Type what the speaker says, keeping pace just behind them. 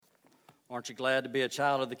Aren't you glad to be a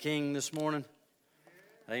child of the King this morning?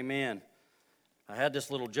 Amen. I had this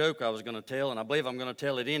little joke I was going to tell, and I believe I'm going to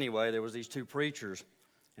tell it anyway. There was these two preachers,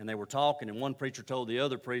 and they were talking, and one preacher told the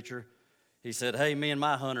other preacher, he said, hey, me and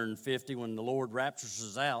my 150, when the Lord raptures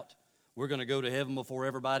us out, we're going to go to heaven before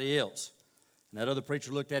everybody else. And that other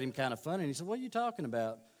preacher looked at him kind of funny, and he said, what are you talking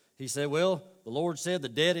about? He said, well, the Lord said the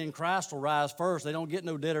dead in Christ will rise first. They don't get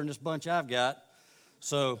no deader in this bunch I've got.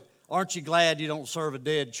 So aren't you glad you don't serve a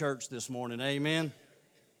dead church this morning? Amen.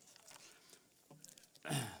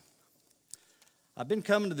 I've been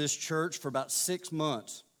coming to this church for about 6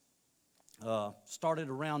 months. Started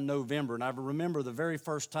around November, and I remember the very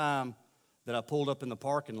first time that I pulled up in the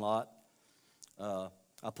parking lot. I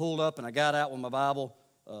pulled up and I got out with my Bible.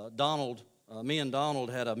 Me and Donald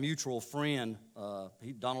had a mutual friend.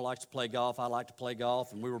 Donald likes to play golf. I like to play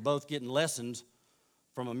golf, and we were both getting lessons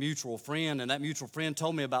from a mutual friend, and that mutual friend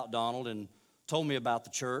told me about Donald and told me about the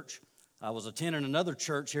church. I was attending another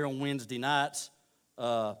church here on Wednesday nights,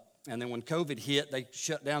 and then when COVID hit, they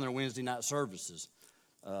shut down their Wednesday night services.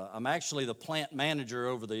 I'm actually the plant manager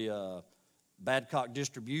over the Badcock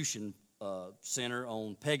Distribution Center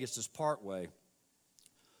on Pegasus Parkway.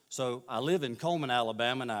 So I live in Coleman,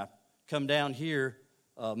 Alabama, and I come down here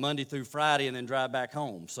Monday through Friday and then drive back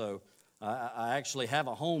home. So I actually have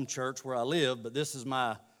a home church where I live, but this is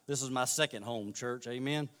my second home church,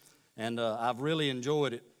 amen? And I've really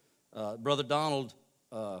enjoyed it. Brother Donald,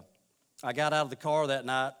 I got out of the car that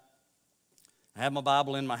night. I had my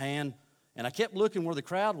Bible in my hand, and I kept looking where the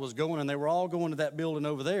crowd was going, and they were all going to that building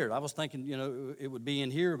over there. I was thinking, it would be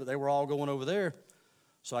in here, but they were all going over there.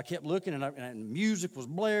 So I kept looking, and music was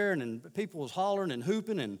blaring, and people was hollering and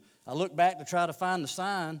hooping, and I looked back to try to find the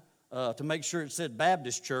sign to make sure it said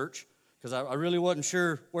Baptist Church, because I really wasn't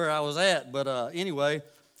sure where I was at. But anyway,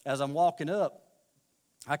 as I'm walking up,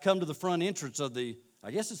 I come to the front entrance of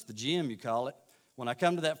I guess it's the gym you call it. When I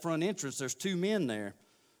come to that front entrance, there's two men there.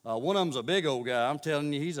 One of them's a big old guy. I'm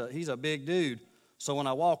telling you, he's a big dude. So when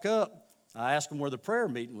I walk up, I asked him where the prayer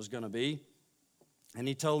meeting was going to be. And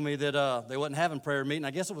he told me that they wasn't having prayer meeting.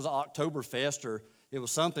 I guess it was an Oktoberfest, or it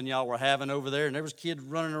was something y'all were having over there. And there was kids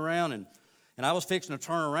running around. And I was fixing to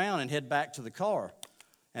turn around and head back to the car.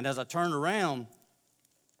 And as I turned around,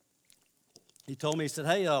 he told me, he said,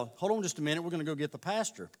 hey, hold on just a minute. We're going to go get the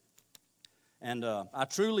pastor. And I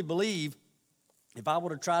truly believe if I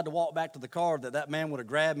would have tried to walk back to the car, that man would have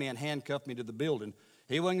grabbed me and handcuffed me to the building.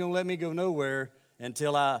 He wasn't going to let me go nowhere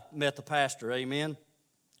until I met the pastor. Amen.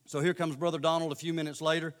 So here comes Brother Donald a few minutes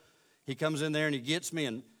later. He comes in there and he gets me,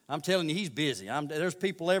 and I'm telling you, he's busy. There's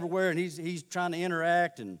people everywhere, and he's trying to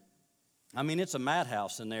interact, and I mean, it's a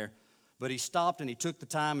madhouse in there. But he stopped and he took the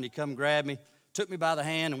time and he come grab me, took me by the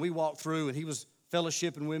hand, and we walked through, and he was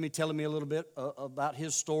fellowshipping with me, telling me a little bit about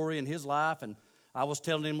his story and his life, and I was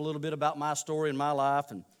telling him a little bit about my story and my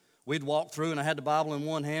life, and we'd walk through, and I had the Bible in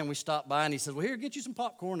one hand. We stopped by, and he said, well, here, get you some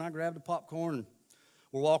popcorn. And I grabbed the popcorn, and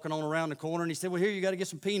we're walking on around the corner, and he said, well, here, you got to get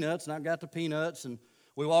some peanuts, and I got the peanuts, and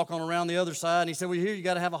we walk on around the other side, and he said, well, here, you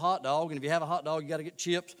got to have a hot dog, and if you have a hot dog, you got to get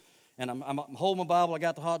chips, and I'm holding my Bible, I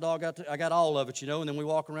got the hot dog, I got all of it, and then we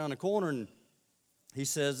walk around the corner, and he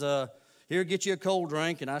says, here, get you a cold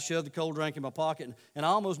drink, and I shoved the cold drink in my pocket, and I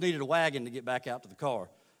almost needed a wagon to get back out to the car.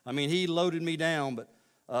 I mean, he loaded me down, but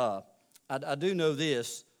I do know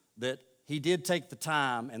this, that he did take the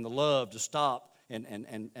time and the love to stop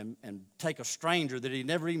and take a stranger that he'd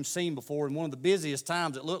never even seen before. And one of the busiest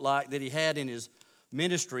times it looked like that he had in his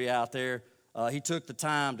ministry out there, he took the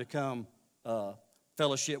time to come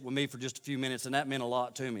fellowship with me for just a few minutes, and that meant a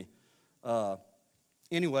lot to me.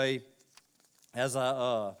 Anyway, as there's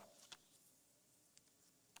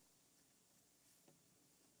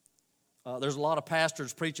a lot of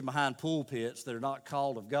pastors preaching behind pulpits that are not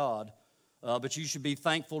called of God, but you should be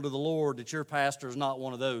thankful to the Lord that your pastor is not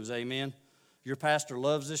one of those, amen? Your pastor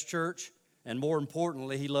loves this church, and more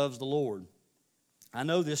importantly, he loves the Lord. I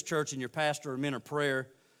know this church and your pastor are men of prayer.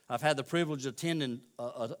 I've had the privilege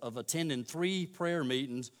of attending 3 prayer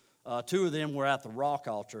meetings. 2 of them were at the rock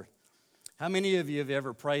altar. How many of you have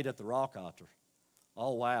ever prayed at the rock altar?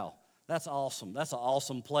 Oh, wow. That's awesome. That's an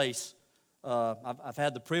awesome place. I've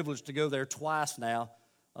had the privilege to go there twice now.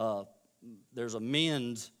 There's a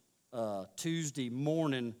men's Tuesday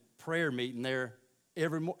morning prayer meeting there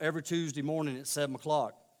every Tuesday morning at 7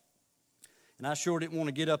 o'clock. And I sure didn't want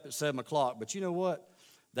to get up at 7 o'clock, but you know what?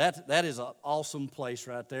 That is an awesome place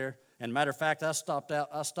right there. And matter of fact, I stopped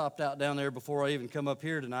out down there before I even come up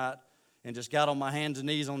here tonight and just got on my hands and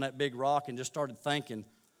knees on that big rock and just started thinking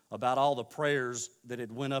about all the prayers that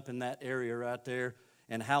had went up in that area right there,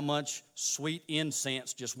 and how much sweet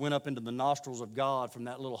incense just went up into the nostrils of God from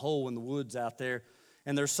that little hole in the woods out there.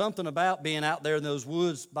 And there's something about being out there in those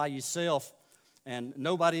woods by yourself and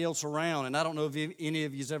nobody else around. And I don't know if any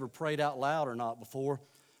of you's ever prayed out loud or not before,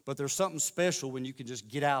 but there's something special when you can just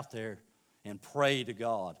get out there and pray to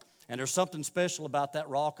God. And there's something special about that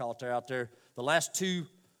rock altar out there. The last 2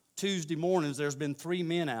 Tuesday mornings, there's been 3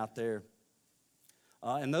 men out there.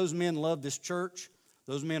 And those men love this church.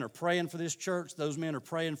 Those men are praying for this church. Those men are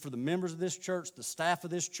praying for the members of this church, the staff of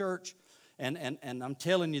this church. And I'm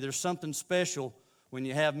telling you, there's something special when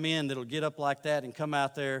you have men that'll get up like that and come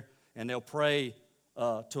out there and they'll pray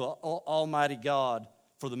to Almighty God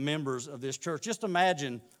for the members of this church. Just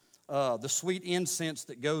imagine the sweet incense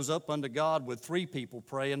that goes up unto God with 3 people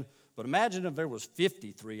praying. But imagine if there was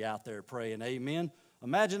 53 out there praying, amen.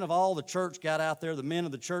 Imagine if all the church got out there, the men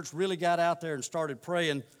of the church really got out there and started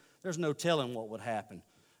praying. There's no telling what would happen.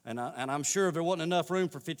 And I'm sure if there wasn't enough room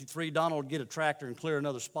for 53, Donald would get a tractor and clear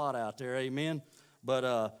another spot out there, amen. But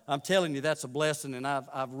I'm telling you, that's a blessing, and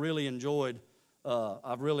I've really enjoyed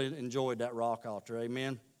that rock altar,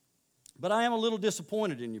 amen. But I am a little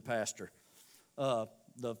disappointed in you, Pastor.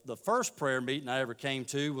 The first prayer meeting I ever came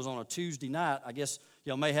to was on a Tuesday night. I guess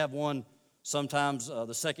y'all may have one sometimes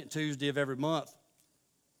the second Tuesday of every month.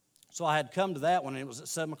 So I had come to that one, and it was at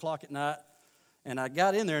 7 o'clock at night. And I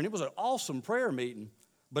got in there, and it was an awesome prayer meeting,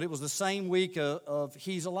 but it was the same week of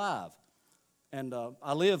He's Alive. And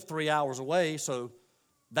I live 3 hours away, so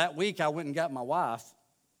that week I went and got my wife,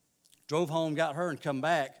 drove home, got her, and come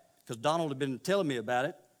back, because Donald had been telling me about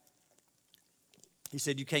it. He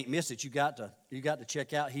said, you can't miss it. You got to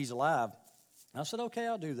check out He's Alive. I said, okay,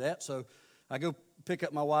 I'll do that. So I go pick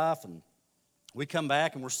up my wife, and we come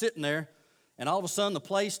back, and we're sitting there, and all of a sudden the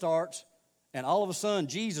play starts, and all of a sudden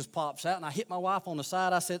Jesus pops out, and I hit my wife on the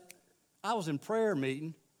side. I said, I was in prayer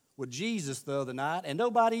meeting with Jesus the other night, and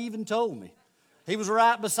nobody even told me. He was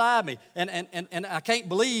right beside me. And I can't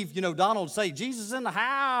believe, Donald would say, Jesus is in the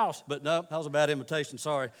house. But no, that was a bad imitation,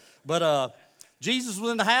 sorry. But Jesus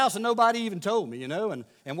was in the house and nobody even told me,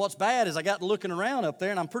 And what's bad is I got to looking around up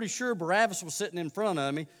there, and I'm pretty sure Barabbas was sitting in front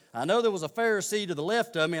of me. I know there was a Pharisee to the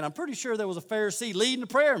left of me, and I'm pretty sure there was a Pharisee leading the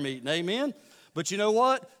prayer meeting, amen? But you know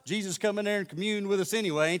what? Jesus come in there and commune with us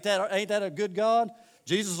anyway. Ain't that a good God?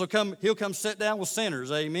 Jesus he'll come sit down with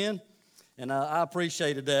sinners, amen? And I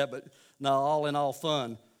appreciated that, but no, all in all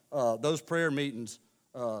fun. Those prayer meetings,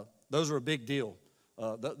 those are a big deal.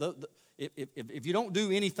 If you don't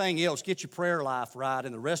do anything else, get your prayer life right,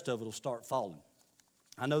 and the rest of it will start falling.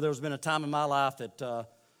 I know there's been a time in my life that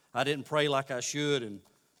I didn't pray like I should, and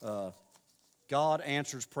God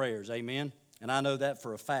answers prayers, amen? And I know that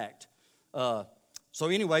for a fact. So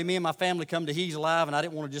anyway, me and my family come to He's Alive, and I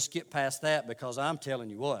didn't want to just skip past that, because I'm telling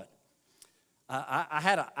you what, I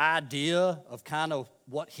had an idea of kind of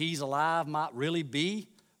what He's Alive might really be,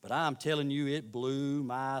 but I'm telling you, it blew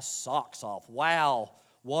my socks off. Wow,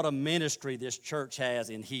 what a ministry this church has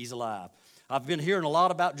in He's Alive. I've been hearing a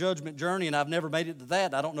lot about Judgment Journey, and I've never made it to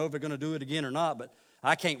that. I don't know if they're going to do it again or not, but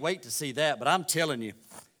I can't wait to see that. But I'm telling you,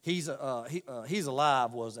 He's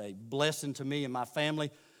Alive was a blessing to me and my family.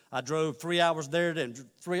 I drove 3 hours there, and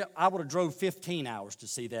I would have drove 15 hours to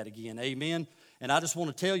see that again, amen? And I just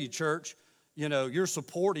want to tell you, church, you're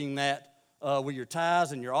supporting that with your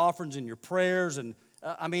tithes and your offerings and your prayers. And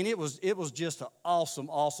it was just an awesome,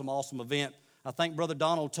 awesome, awesome event. I think Brother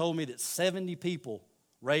Donald told me that 70 people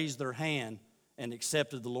raised their hand and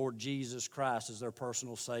accepted the Lord Jesus Christ as their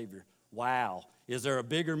personal Savior. Wow. Is there a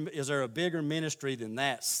bigger ministry than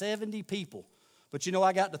that? 70 people. But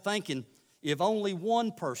I got to thinking, if only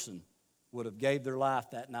one person would have gave their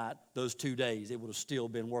life that night, those 2 days, it would have still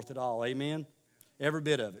been worth it all. Amen? Every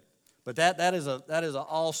bit of it. But that is an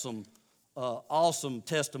awesome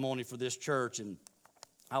testimony for this church, and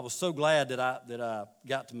I was so glad that I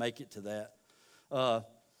got to make it to that.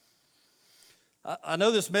 I know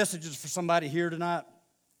this message is for somebody here tonight.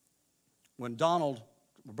 When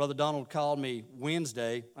Brother Donald called me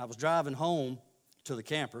Wednesday, I was driving home to the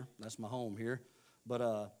camper. That's my home here.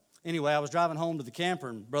 But anyway, I was driving home to the camper,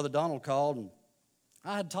 and Brother Donald called, and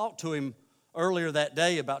I had talked to him earlier that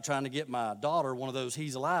day about trying to get my daughter one of those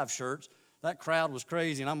He's Alive shirts. That crowd was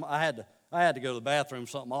crazy, and I had to go to the bathroom,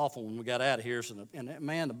 something awful, when we got out of here.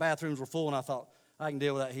 Man, the bathrooms were full, and I thought, I can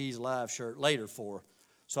deal with that He's Alive shirt later for her.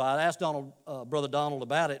 So I asked Brother Donald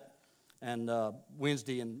about it and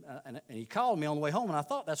Wednesday, and he called me on the way home, and I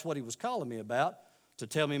thought that's what he was calling me about, to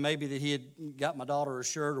tell me maybe that he had got my daughter a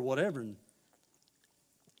shirt or whatever. And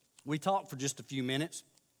we talked for just a few minutes,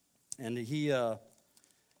 and he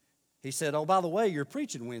said, oh, by the way, you're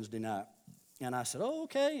preaching Wednesday night. And I said, oh,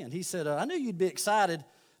 okay. And he said, I knew you'd be excited.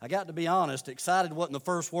 I got to be honest, excited wasn't the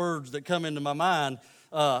first words that come into my mind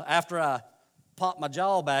after I popped my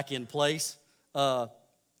jaw back in place. I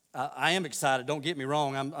am excited. Don't get me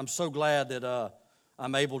wrong. I'm so glad that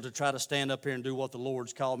I'm able to try to stand up here and do what the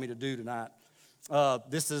Lord's called me to do tonight.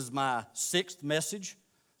 This is my 6th message.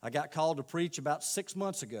 I got called to preach about 6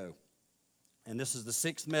 months ago, and this is the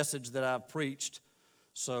 6th message that I've preached.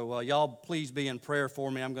 So y'all please be in prayer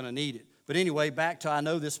for me. I'm going to need it. But anyway, back to I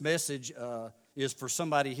know this message is for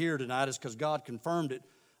somebody here tonight is because God confirmed it.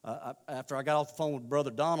 After I got off the phone with Brother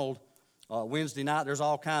Donald Wednesday night, there's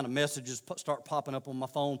all kind of messages start popping up on my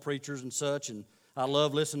phone, preachers and such, and I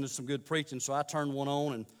love listening to some good preaching, so I turned one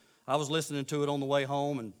on, and I was listening to it on the way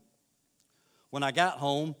home, and when I got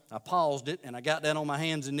home, I paused it, and I got down on my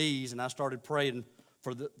hands and knees, and I started praying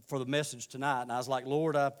for the message tonight, and I was like,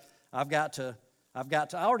 Lord, I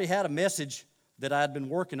already had a message that I had been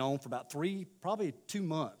working on for about probably 2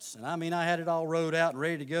 months, and I had it all wrote out and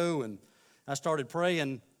ready to go, and I started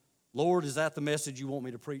praying, Lord, is that the message you want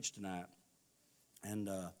me to preach tonight? And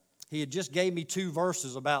he had just gave me 2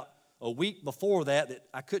 verses about a week before that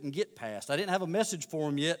I couldn't get past. I didn't have a message for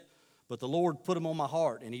him yet, but the Lord put them on my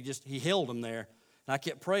heart, and he held them there. And I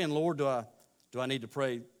kept praying, Lord, do I need to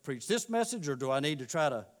preach this message, or do I need to try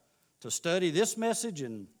to study this message?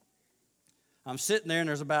 And I'm sitting there, and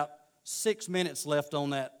there's about 6 minutes left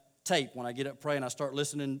on that tape when I get up praying. I start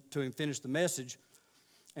listening to him finish the message.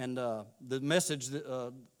 And the message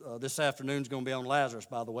this afternoon is going to be on Lazarus,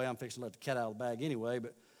 by the way. I'm fixing to let the cat out of the bag anyway.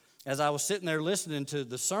 But as I was sitting there listening to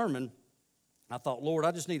the sermon, I thought, Lord,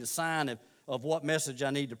 I just need a sign of what message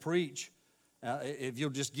I need to preach. If you'll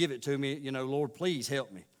just give it to me, Lord, please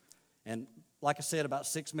help me. And like I said, about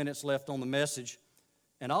 6 minutes left on the message.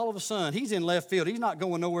 And all of a sudden, he's in left field. He's not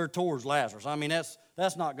going nowhere towards Lazarus.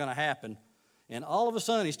 That's not going to happen. And all of a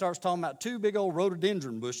sudden, he starts talking about 2 big old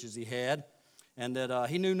rhododendron bushes he had, and that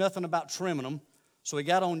he knew nothing about trimming them. So he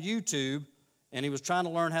got on YouTube, and he was trying to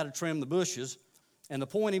learn how to trim the bushes. And the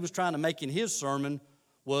point he was trying to make in his sermon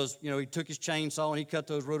was, he took his chainsaw and he cut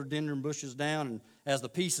those rhododendron bushes down, and as the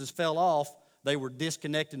pieces fell off, they were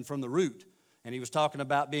disconnected from the root. And he was talking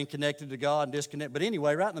about being connected to God and disconnected. But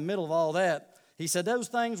anyway, right in the middle of all that, he said those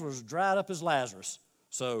things were as dried up as Lazarus.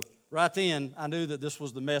 So right then, I knew that this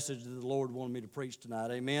was the message that the Lord wanted me to preach tonight.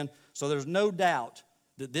 Amen. So there's no doubt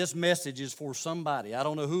that this message is for somebody. I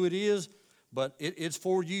don't know who it is, but it's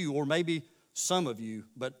for you, or maybe some of you.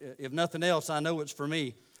 But if nothing else, I know it's for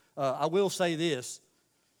me. I will say this.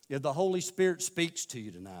 If the Holy Spirit speaks to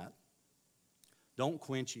you tonight, don't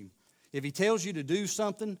quench him. If he tells you to do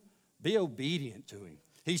something, be obedient to him.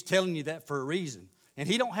 He's telling you that for a reason. And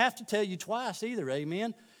he don't have to tell you twice either,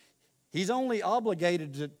 amen? He's only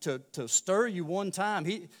obligated to stir you one time.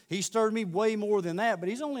 He stirred me way more than that, but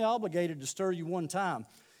he's only obligated to stir you one time.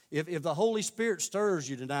 If the Holy Spirit stirs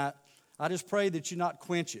you tonight, I just pray that you not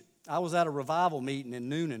quench it. I was at a revival meeting in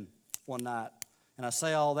Noonan one night, and I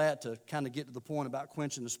say all that to kind of get to the point about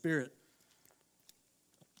quenching the Spirit.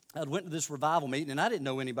 I went to this revival meeting, and I didn't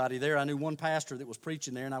know anybody there. I knew one pastor that was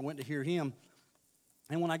preaching there, and I went to hear him.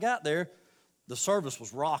 And when I got there, the service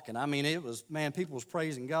was rocking. People was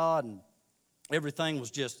praising God, and everything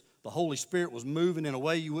was just, the Holy Spirit was moving in a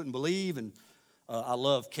way you wouldn't believe, and I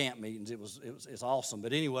love camp meetings. It's awesome.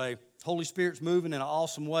 But anyway, Holy Spirit's moving in an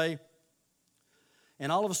awesome way.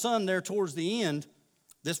 And all of a sudden, there towards the end,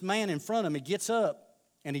 this man in front of me gets up,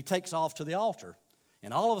 and he takes off to the altar.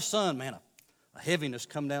 And all of a sudden, a heaviness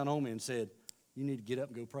come down on me and said, you need to get up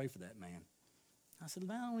and go pray for that man. I said,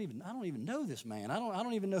 man, I don't even know this man. I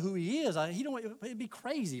don't even know who he is. It'd be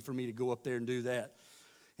crazy for me to go up there and do that.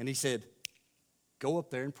 And he said, go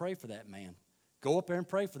up there and pray for that man. Go up there and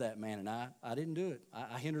pray for that man. And I didn't do it.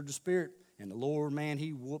 I hindered the Spirit. And the Lord, man,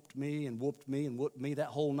 he whooped me and whooped me and whooped me that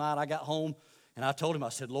whole night. I got home, and I told him, I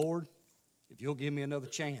said, Lord, if you'll give me another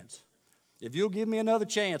chance,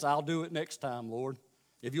 I'll do it next time, Lord.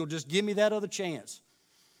 If you'll just give me that other chance.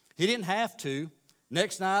 He didn't have to.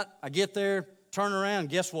 Next night, I get there, turn around,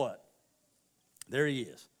 guess what? There he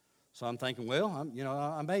is. So I'm thinking, well,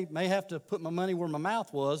 I may have to put my money where my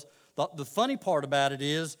mouth was. The funny part about it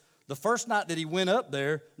is, the first night that he went up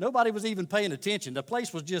there, nobody was even paying attention. The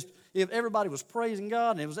place was just, everybody was praising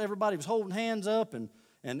God, and everybody was holding hands up, and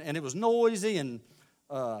it was noisy, and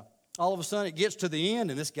all of a sudden it gets to the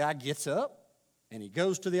end, and this guy gets up, and he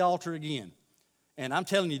goes to the altar again. And I'm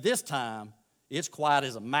telling you, this time, it's quiet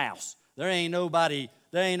as a mouse. There ain't nobody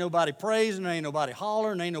praising, there ain't nobody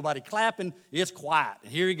hollering, there ain't nobody clapping. It's quiet.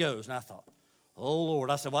 And here he goes. And I thought, oh,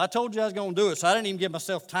 Lord. I said, well, I told you I was going to do it, so I didn't even give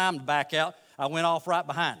myself time to back out. I went off right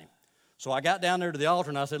behind him. So I got down there to the altar,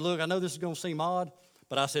 and I said, look, I know this is going to seem odd,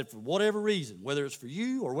 but I said, for whatever reason, whether it's for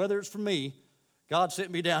you or whether it's for me, God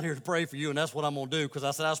sent me down here to pray for you, and that's what I'm going to do. Because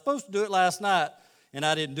I said, I was supposed to do it last night, and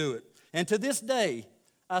I didn't do it. And to this day,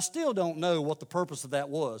 I still don't know what the purpose of that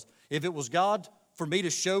was. If it was God, for me to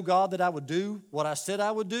show God that I would do what I said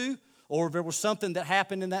I would do, or if there was something that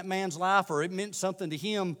happened in that man's life, or it meant something to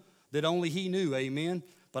him that only he knew, amen.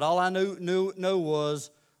 But all I knew was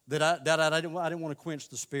that I didn't want to quench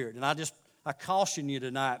the Spirit. And I caution you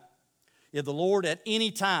tonight, if the Lord at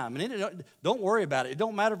any time, and don't worry about it. It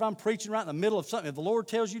don't matter if I'm preaching right in the middle of something. If the Lord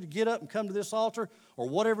tells you to get up and come to this altar, or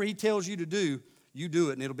whatever He tells you to do, you do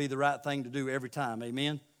it, and it'll be the right thing to do every time,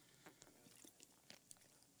 amen.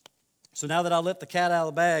 So now that I let the cat out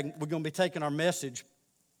of the bag, we're going to be taking our message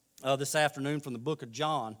this afternoon from the book of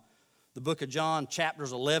John. The book of John,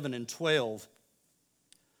 chapters 11 and 12.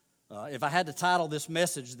 If I had to title this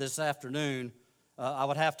message this afternoon, I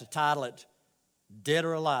would have to title it, Dead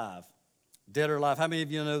or Alive. Dead or Alive. How many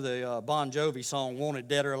of you know the Bon Jovi song, Wanted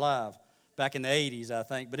Dead or Alive? Back in the 80s, I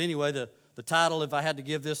think. But anyway, the title, if I had to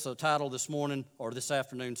give this a title this morning, or this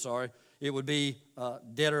afternoon, sorry, it would be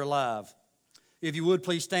Dead or Alive. If you would,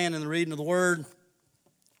 please stand in the reading of the Word.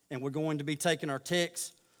 And we're going to be taking our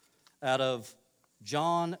text out of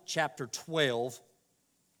John chapter 12.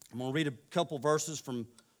 I'm going to read a couple verses from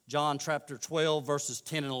John chapter 12, verses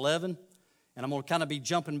 10 and 11. And I'm going to kind of be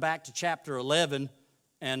jumping back to chapter 11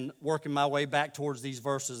 and working my way back towards these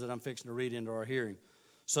verses that I'm fixing to read into our hearing.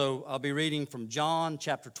 So I'll be reading from John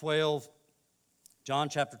chapter 12,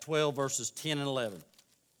 verses 10 and 11.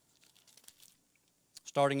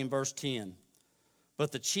 Starting in verse 10.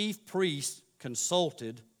 But the chief priests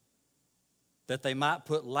consulted that they might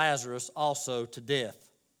put Lazarus also to death,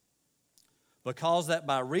 because that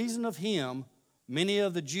by reason of him many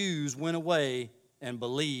of the Jews went away and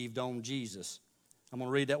believed on Jesus. I'm going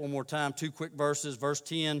to read that one more time, 2 quick verses. Verse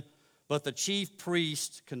 10, but the chief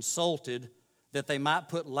priests consulted that they might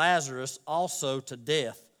put Lazarus also to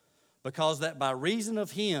death, because that by reason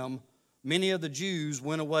of him many of the Jews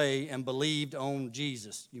went away and believed on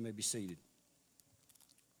Jesus. You may be seated.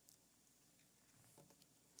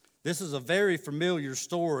 This is a very familiar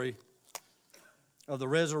story of the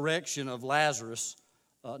resurrection of Lazarus,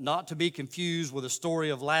 not to be confused with the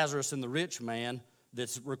story of Lazarus and the rich man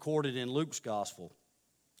that's recorded in Luke's gospel.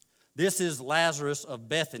 This is Lazarus of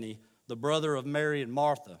Bethany, the brother of Mary and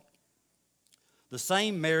Martha. The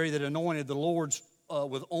same Mary that anointed the Lord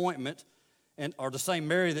with ointment, the same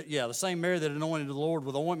Mary that anointed the Lord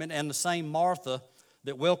with ointment, and the same Martha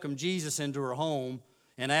that welcomed Jesus into her home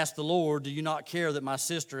and asked the Lord, do you not care that my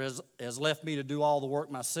sister has left me to do all the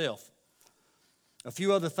work myself? A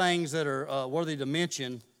few other things that are worthy to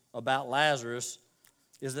mention about Lazarus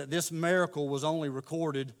is that this miracle was only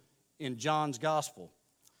recorded in John's gospel.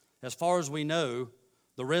 As far as we know,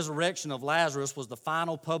 the resurrection of Lazarus was the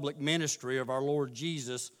final public ministry of our Lord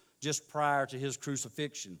Jesus just prior to his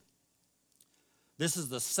crucifixion. This is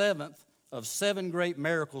the 7th of 7 great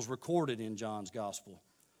miracles recorded in John's gospel.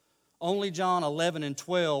 Only John 11 and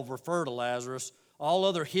 12 refer to Lazarus. All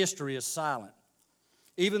other history is silent.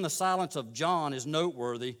 Even the silence of John is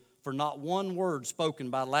noteworthy, for not one word spoken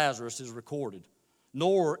by Lazarus is recorded,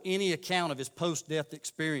 nor any account of his post-death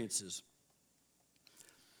experiences.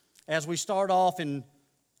 As we start off in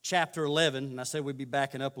chapter 11, and I said we'd be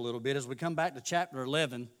backing up a little bit, as we come back to chapter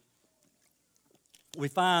 11, we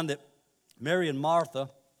find that Mary and Martha,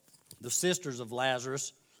 the sisters of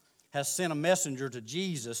Lazarus, has sent a messenger to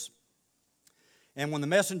Jesus. And when the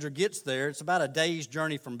messenger gets there, it's about a day's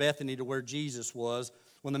journey from Bethany to where Jesus was.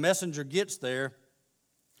 When the messenger gets there,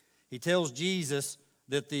 he tells Jesus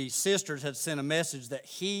that the sisters had sent a message that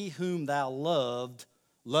he whom thou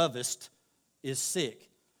lovest is sick.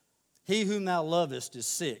 He whom thou lovest is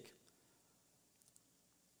sick.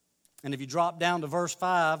 And if you drop down to verse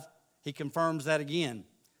 5, he confirms that again,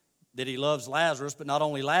 that he loves Lazarus, but not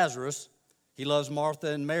only Lazarus, he loves Martha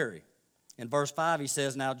and Mary. In verse 5, he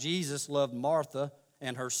says, now Jesus loved Martha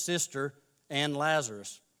and her sister and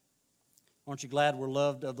Lazarus. Aren't you glad we're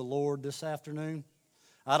loved of the Lord this afternoon?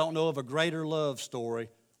 I don't know of a greater love story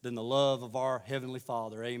than the love of our Heavenly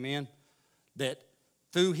Father, amen? That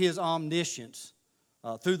through His omniscience,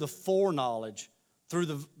 through the foreknowledge,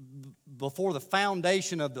 before the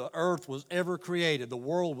foundation of the earth was ever created, the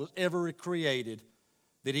world was ever created,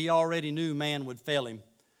 that He already knew man would fail Him.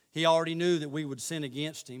 He already knew that we would sin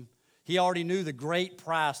against Him. He already knew the great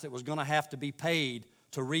price that was going to have to be paid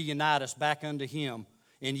to reunite us back unto Him.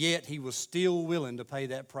 And yet He was still willing to pay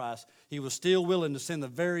that price. He was still willing to send the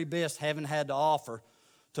very best heaven had to offer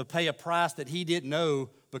to pay a price that He didn't know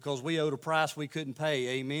because we owed a price we couldn't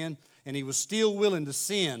pay. Amen? And He was still willing to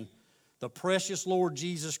send the precious Lord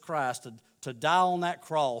Jesus Christ to die on that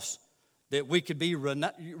cross that we could be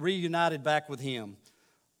reunited back with Him.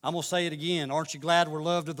 I'm going to say it again. Aren't you glad we're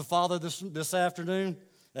loved of the Father this afternoon?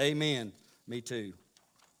 Amen. Me too.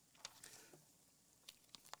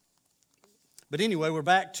 But anyway, we're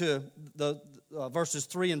back to the verses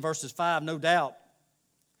 3 and verses 5. No doubt,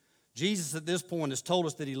 Jesus at this point has told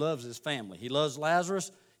us that he loves his family. He loves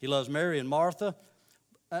Lazarus. He loves Mary and Martha.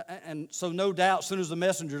 And so no doubt, as soon as the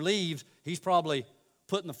messenger leaves, he's probably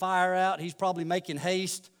putting the fire out. He's probably making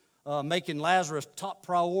haste, making Lazarus top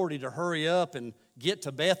priority to hurry up and get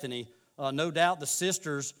to Bethany. No doubt the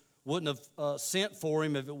sisters wouldn't have sent for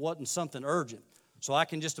him if it wasn't something urgent. So I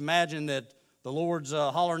can just imagine that the Lord's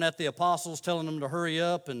hollering at the apostles, telling them to hurry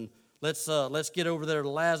up and let's get over there to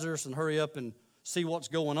Lazarus and hurry up and see what's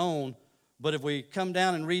going on. But if we come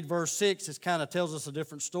down and read verse 6, it kind of tells us a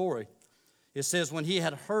different story. It says, when he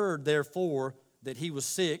had heard, therefore, that he was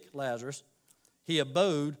sick, Lazarus, he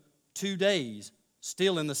abode 2 days,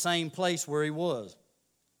 still in the same place where he was.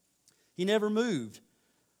 He never moved.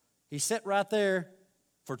 He sat right there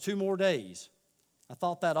for 2 more days. I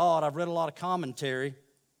thought that odd. I've read a lot of commentary,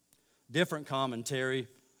 different commentary,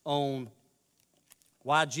 on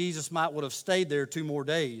why Jesus might would have stayed there 2 more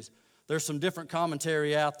days. There's some different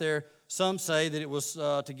commentary out there. Some say that it was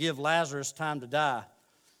to give Lazarus time to die.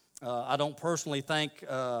 I don't personally think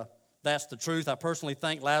that's the truth. I personally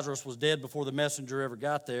think Lazarus was dead before the messenger ever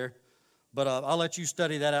got there. But I'll let you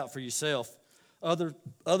study that out for yourself.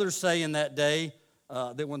 Others say in that day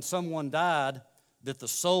that when someone died, that the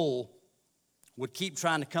soul would keep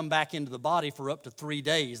trying to come back into the body for up to 3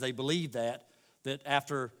 days. They believed that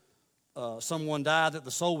after someone died, that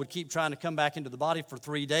the soul would keep trying to come back into the body for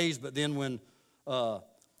 3 days, but then when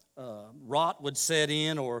rot would set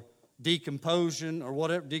in or decomposition or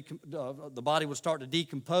whatever, the body would start to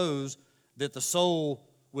decompose, that the soul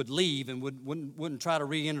would leave and wouldn't try to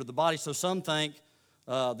re-enter the body. So some think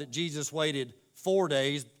that Jesus waited 4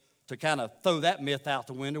 days to kind of throw that myth out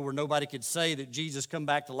the window, where nobody could say that Jesus come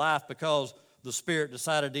back to life because the spirit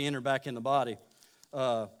decided to enter back in the body.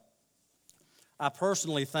 I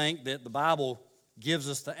personally think that the Bible gives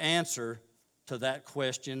us the answer to that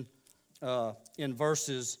question in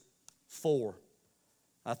verses 4.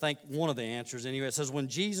 I think one of the answers anyway. It says, when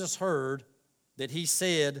Jesus heard that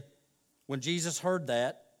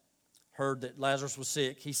Lazarus was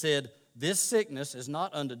sick, he said, this sickness is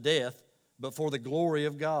not unto death, but for the glory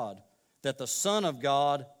of God, that the Son of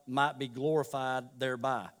God might be glorified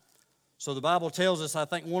thereby. So the Bible tells us, I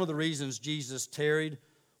think one of the reasons Jesus tarried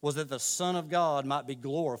was that the Son of God might be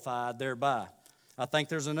glorified thereby. I think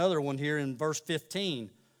there's another one here in verse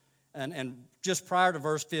 15. And just prior to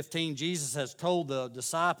verse 15, Jesus has told the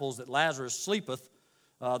disciples that Lazarus sleepeth.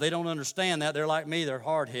 They don't understand that. They're like me. They're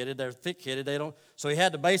hard-headed. They're thick-headed. So he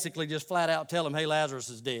had to basically just flat out tell them, hey, Lazarus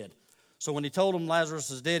is dead. So when he told them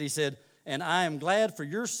Lazarus is dead, he said, and I am glad for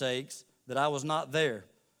your sakes that I was not there,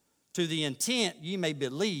 to the intent ye may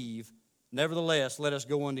believe, nevertheless, let us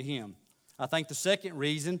go unto him. I think the second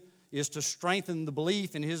reason is to strengthen the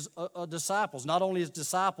belief in his disciples, not only his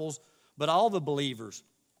disciples, but all the believers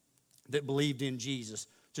that believed in Jesus,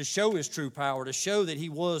 to show his true power, to show that he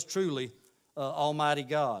was truly Almighty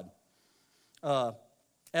God.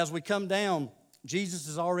 As we come down, Jesus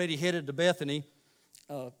is already headed to Bethany,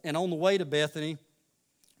 and on the way to Bethany,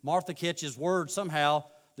 Martha catches word somehow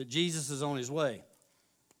that Jesus is on his way.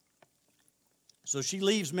 So she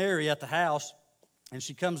leaves Mary at the house, and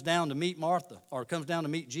she comes down to meet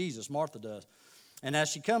Jesus, Martha does. And as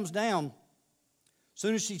she comes down, as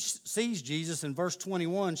soon as she sees Jesus, in verse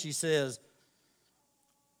 21, she says,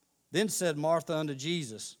 then said Martha unto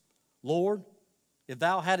Jesus, Lord, if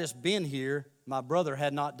thou hadst been here, my brother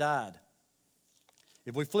had not died.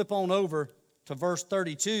 If we flip on over to verse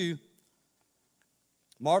 32,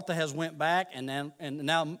 Martha has went back, and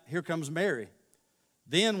now here comes Mary.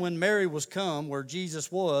 Then when Mary was come where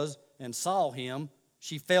Jesus was and saw him,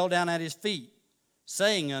 she fell down at his feet,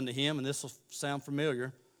 saying unto him, and this will sound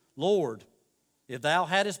familiar, Lord, if thou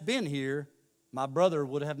hadst been here, my brother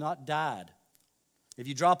would have not died. If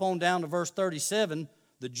you drop on down to verse 37,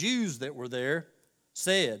 the Jews that were there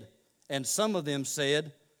said, and some of them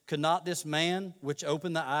said, could not this man which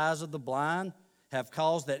opened the eyes of the blind have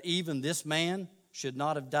caused that even this man should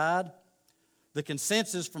not have died? The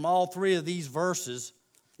consensus from all 3 of these verses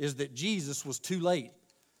is that Jesus was too late,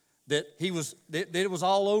 that it was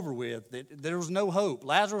all over with, that there was no hope.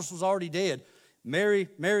 Lazarus was already dead.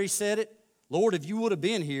 Mary said it, Lord, if you would have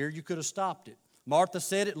been here, you could have stopped it. Martha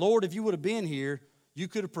said it, Lord, if you would have been here, you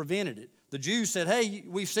could have prevented it. The Jews said, hey,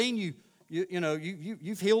 we've seen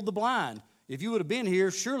you've healed the blind. If you would have been here,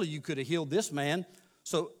 surely you could have healed this man.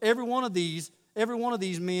 So every one of these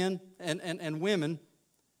men and women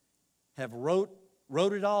have wrote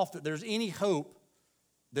it off that there's any hope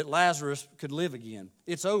that Lazarus could live again.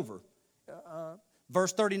 It's over.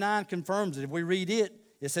 Verse 39 confirms it. If we read it,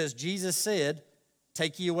 it says, Jesus said,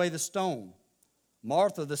 take ye away the stone.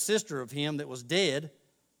 Martha, the sister of him that was dead,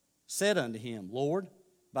 said unto him, Lord,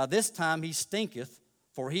 by this time he stinketh,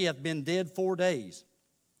 for he hath been dead 4 days.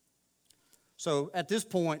 So at this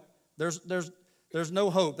point, there's no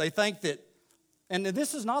hope. They think that, and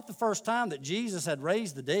this is not the first time that Jesus had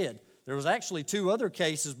raised the dead. There was actually 2 other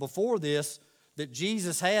cases before this that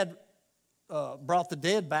Jesus had brought the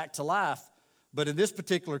dead back to life. But in this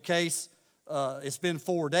particular case, it's been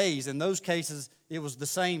 4 days. In those cases, it was the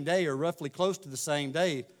same day or roughly close to the same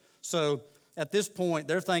day. So at this point,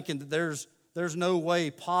 they're thinking that there's no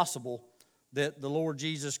way possible that the Lord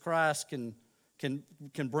Jesus Christ can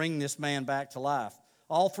bring this man back to life.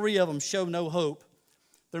 All 3 of them show no hope.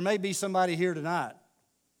 There may be somebody here tonight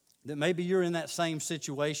that maybe you're in that same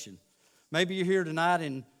situation. Maybe you're here tonight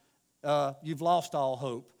and you've lost all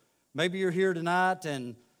hope. Maybe you're here tonight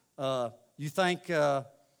and you think,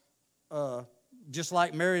 just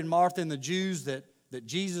like Mary and Martha and the Jews, that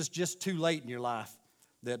Jesus just too late in your life.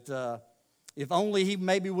 That if only he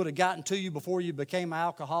maybe would have gotten to you before you became an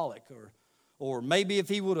alcoholic, or maybe if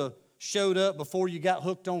he would have showed up before you got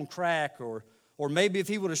hooked on crack, or maybe if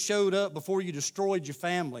he would have showed up before you destroyed your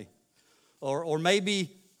family, or maybe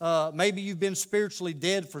you've been spiritually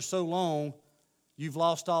dead for so long you've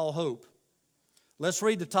lost all hope. Let's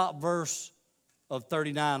read the top verse of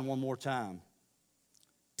 39 one more time.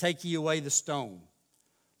 Take ye away the stone.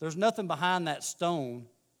 There's nothing behind that stone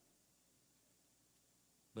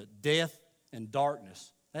but death and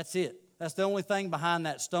darkness. That's it. That's the only thing behind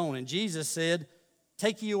that stone. And Jesus said,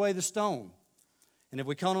 take ye away the stone. And if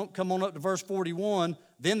we come on up to verse 41,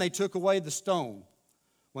 then they took away the stone.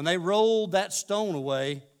 When they rolled that stone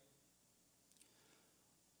away,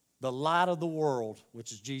 the light of the world,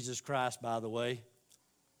 which is Jesus Christ, by the way,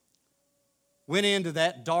 went into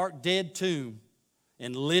that dark, dead tomb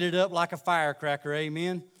and lit it up like a firecracker,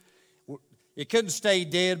 amen? It couldn't stay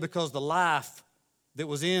dead because the life that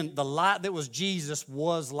was in, the light that was Jesus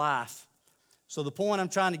was life. So the point I'm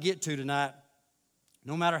trying to get to tonight,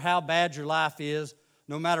 no matter how bad your life is,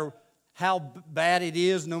 no matter how bad it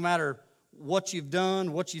is, no matter what you've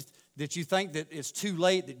done, that you think that it's too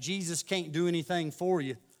late, that Jesus can't do anything for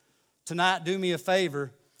you, tonight do me a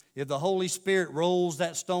favor. If the Holy Spirit rolls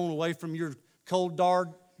that stone away from your cold,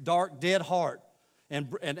 dark, dead heart and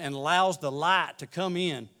allows the light to come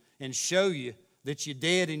in and show you that you're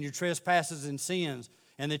dead in your trespasses and sins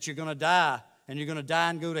and that you're going to die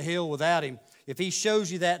and go to hell without Him. If He shows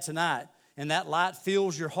you that tonight and that light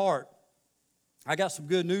fills your heart, I got some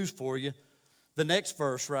good news for you. The next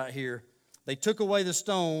verse right here. They took away the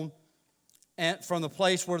stone from the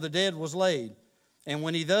place where the dead was laid. And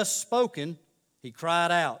when He thus spoken, He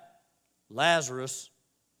cried out, Lazarus,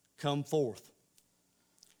 come forth.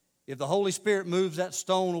 If the Holy Spirit moves that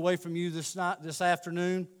stone away from you this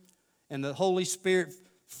afternoon, and the Holy Spirit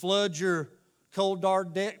floods your cold,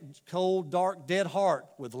 dark, dead heart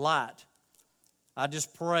with light, I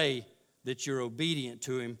just pray that you're obedient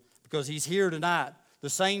to Him, because He's here tonight. The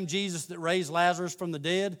same Jesus that raised Lazarus from the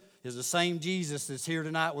dead is the same Jesus that's here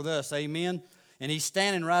tonight with us, amen? And He's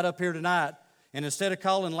standing right up here tonight, and instead of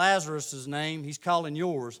calling Lazarus' name, He's calling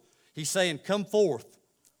yours. He's saying, come forth.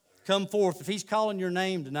 Come forth. If He's calling your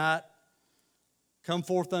name tonight, come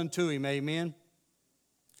forth unto Him, amen?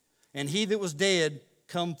 And he that was dead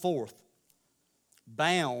come forth,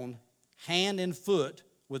 bound hand and foot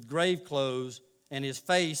with grave clothes, and his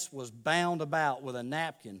face was bound about with a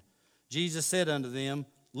napkin. Jesus said unto them,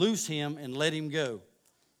 loose him and let him go.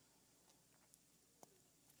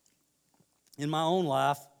 In my own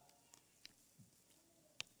life,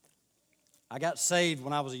 I got saved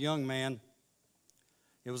when I was a young man.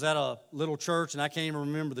 It was at a little church, and I can't even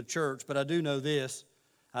remember the church, but I do know this.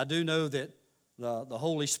 I do know that the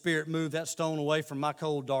Holy Spirit moved that stone away from my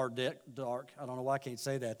cold, dark, I don't know why I can't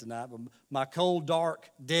say that tonight, but my cold, dark,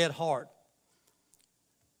 dead heart.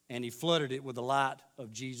 And He flooded it with the light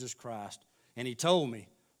of Jesus Christ. And He told me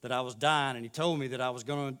that I was dying, and He told me that I was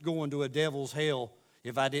going to go into a devil's hell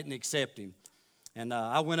if I didn't accept Him. And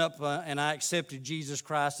I went up and I accepted Jesus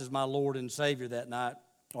Christ as my Lord and Savior that night,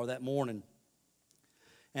 or that morning.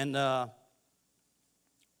 And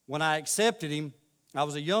when I accepted Him, I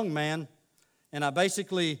was a young man, and I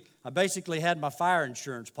basically had my fire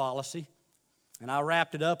insurance policy, and I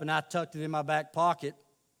wrapped it up and I tucked it in my back pocket.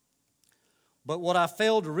 But what I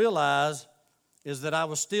failed to realize is that I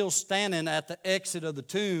was still standing at the exit of the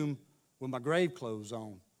tomb with my grave clothes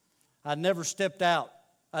on. I'd never stepped out.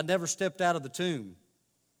 I'd never stepped out of the tomb.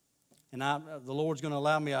 And the Lord's going to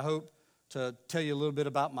allow me, I hope, to tell you a little bit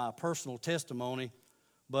about my personal testimony.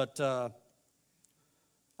 But I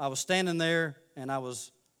was standing there, and I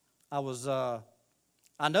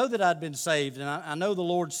I know that I'd been saved, and I know the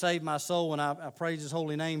Lord saved my soul, and I praise His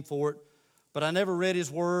holy name for it. But I never read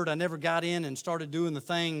His Word. I never got in and started doing the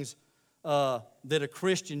things that a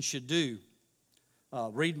Christian should do.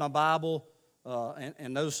 Read my Bible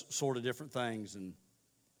and those sort of different things. And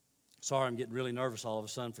sorry, I'm getting really nervous all of a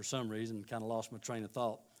sudden for some reason. Kind of lost my train of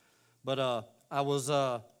thought. But I was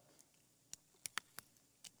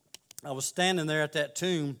standing there at that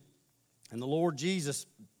tomb, and the Lord Jesus.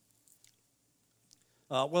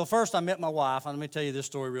 Well, first I met my wife. Let me tell you this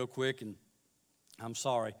story real quick, and I'm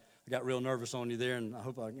sorry. I got real nervous on you there, and I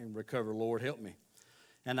hope I can recover. Lord, help me.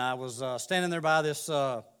 And I was standing there by this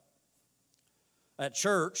at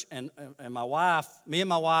church, and my wife, me and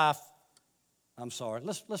my wife. I'm sorry.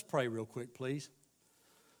 Let's pray real quick, please.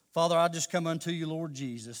 Father, I just come unto you, Lord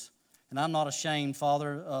Jesus, and I'm not ashamed,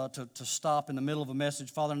 Father, to stop in the middle of a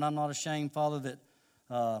message, Father, and I'm not ashamed, Father, that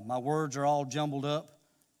my words are all jumbled up.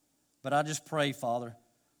 But I just pray, Father,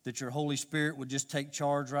 that your Holy Spirit would just take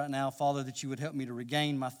charge right now, Father, that you would help me to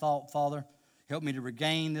regain my thought, Father. Help me to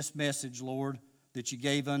regain this message, Lord, that you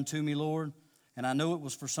gave unto me, Lord. And I know it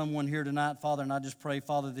was for someone here tonight, Father, and I just pray,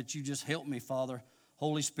 Father, that you just help me, Father,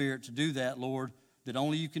 Holy Spirit, to do that, Lord, that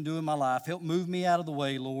only you can do in my life. Help move me out of the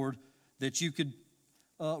way, Lord, that you could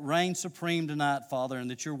reign supreme tonight, Father, and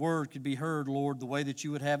that your word could be heard, Lord, the way that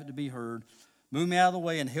you would have it to be heard. Move me out of the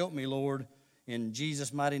way and help me, Lord. In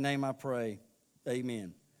Jesus' mighty name I pray.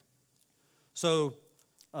 Amen. So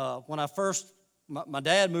when I first, my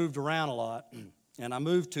dad moved around a lot, and I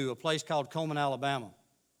moved to a place called Coleman, Alabama.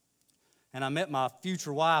 And I met my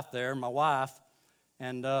future wife there, my wife,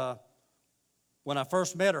 and when I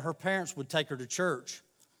first met her, her parents would take her to church.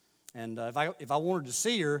 And if I wanted to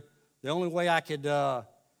see her, the only way I could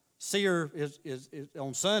see her is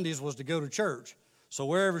on Sundays was to go to church. So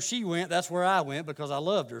wherever she went, that's where I went because I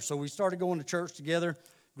loved her. So we started going to church together,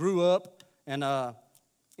 grew up, and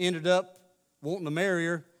ended up wanting to marry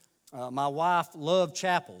her. My wife loved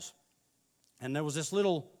chapels. And there was this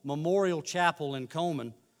little memorial chapel in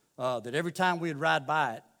Coleman that every time we'd ride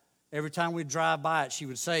by it, every time we'd drive by it, she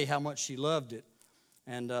would say how much she loved it.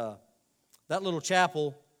 And that little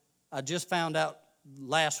chapel, I just found out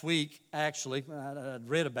last week, actually. I'd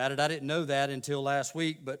read about it. I didn't know that until last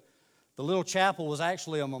week, but the little chapel was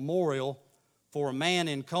actually a memorial for a man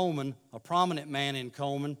in Coleman, a prominent man in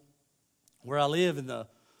Coleman, where I live. And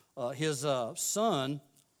his son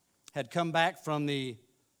had come back from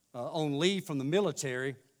on leave from the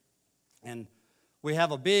military, and we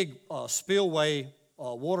have a big spillway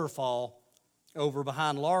waterfall over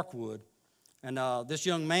behind Larkwood. And this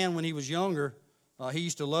young man, when he was younger, he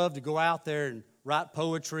used to love to go out there and write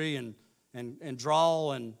poetry and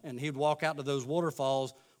draw, and he'd walk out to those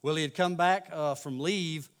waterfalls. Well, he had come back from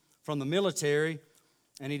leave from the military,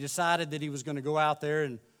 and he decided that he was going to go out there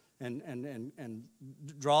and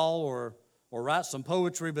draw or write some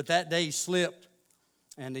poetry. But that day he slipped,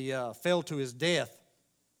 and he fell to his death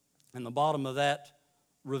in the bottom of that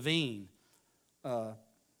ravine. And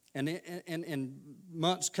in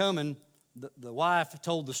months coming, the wife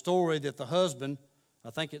told the story that the husband, I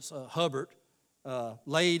think it's Hubbard,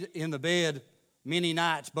 laid in the bed many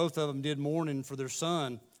nights. Both of them did mourning for their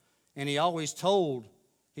son. And he always told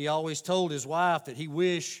his wife that he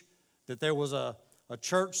wished that there was a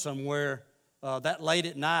church somewhere that late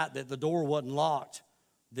at night that the door wasn't locked,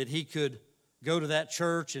 that he could go to that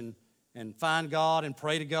church and find God and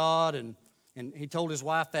pray to God. And he told his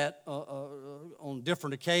wife that on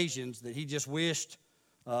different occasions, that he just wished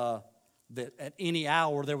that at any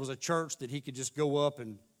hour there was a church that he could just go up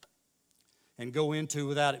and go into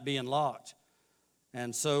without it being locked.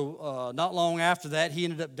 And so not long after that, he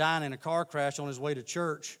ended up dying in a car crash on his way to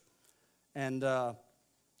church. And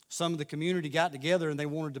some of the community got together and they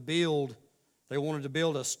wanted to build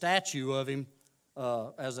a statue of him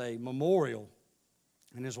as a memorial.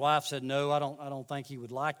 And his wife said, "No, I don't think he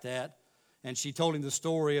would like that." And she told him the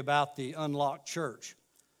story about the unlocked church.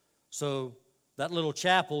 So that little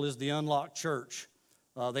chapel is the unlocked church.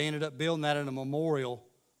 They ended up building that in a memorial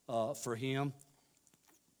for him.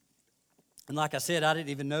 And like I said, I didn't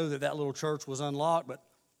even know that little church was unlocked, but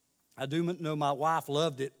I do know my wife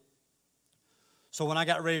loved it. So when I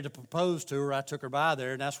got ready to propose to her, I took her by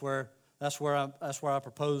there, and that's where I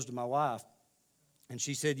proposed to my wife. And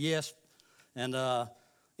she said yes. And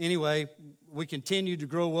anyway, we continued to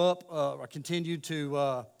grow up.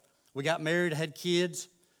 We got married, had kids,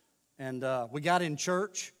 and we got in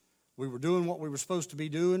church. We were doing what we were supposed to be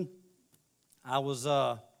doing. I was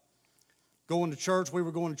going to church. We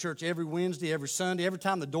were going to church every Wednesday, every Sunday. Every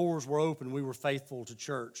time the doors were open, we were faithful to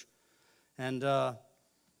church. And about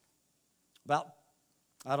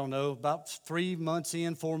 3 months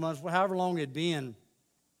in, 4 months, however long it had been,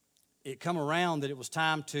 it come around that it was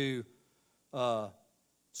time to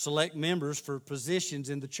select members for positions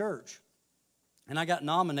in the church. And I got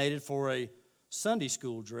nominated for a Sunday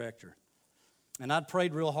school director. And I'd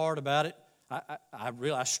prayed real hard about it.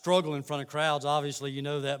 I struggle in front of crowds, obviously, you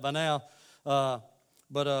know that by now.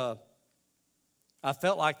 But I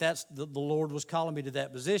felt like that's the Lord was calling me to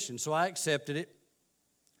that position, so I accepted it.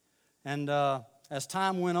 And as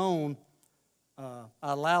time went on, I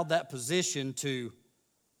allowed that position to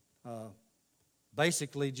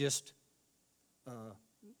basically just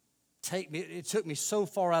take me. It took me so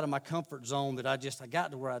far out of my comfort zone that I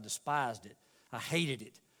got to where I despised it. I hated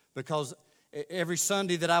it because every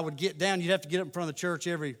Sunday that I would get down, you'd have to get up in front of the church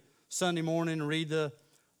every Sunday morning and read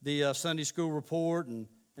the Sunday school report and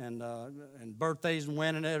birthdays and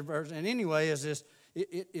wedding anniversaries. And anyway,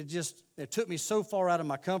 it took me so far out of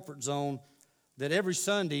my comfort zone that every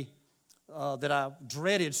Sunday that I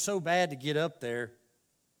dreaded so bad to get up there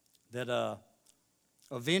that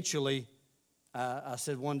eventually I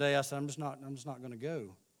said one day, I'm just not going to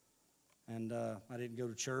go. And I didn't go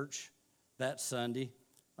to church that Sunday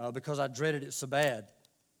because I dreaded it so bad.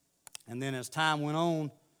 And then as time went on,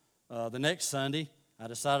 the next Sunday, I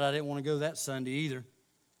decided I didn't want to go that Sunday either.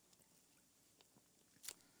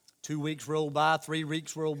 2 weeks rolled by, 3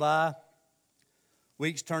 weeks rolled by.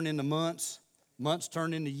 Weeks turned into months. Months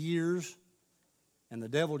turned into years. And the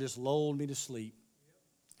devil just lulled me to sleep.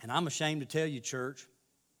 And I'm ashamed to tell you, church,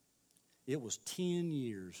 it was 10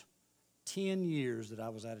 years. 10 years that I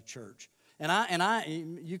was out of church.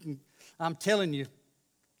 I'm telling you,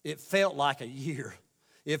 it felt like a year.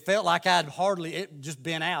 It felt like I'd hardly just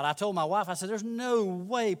been out. I told my wife, I said, there's no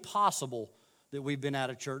way possible that we've been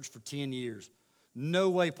out of church for 10 years. No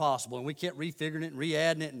way possible. And we kept refiguring it and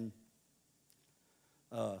re-adding it. And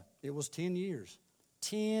it was 10 years.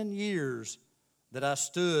 10 years that I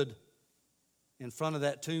stood in front of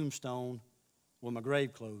that tombstone with my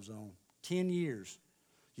grave clothes on. 10 years.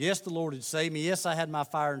 Yes, the Lord had saved me. Yes, I had my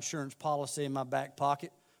fire insurance policy in my back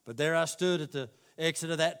pocket. But there I stood at the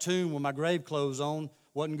exit of that tomb with my grave clothes on.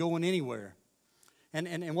 Wasn't going anywhere.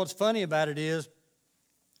 And what's funny about it is,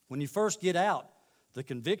 when you first get out, the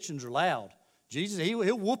convictions are loud. Jesus,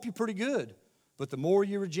 he'll whoop you pretty good. But the more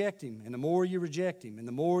you reject him, and the more you reject him, and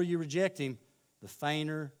the more you reject him, the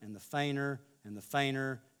fainter and the fainter and the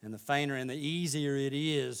fainter and the fainter, and the easier it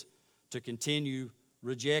is to continue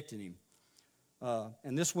rejecting him.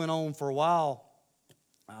 And this went on for a while.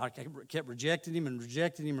 I kept rejecting him and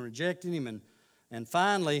rejecting him and rejecting him. And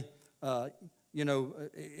finally, 10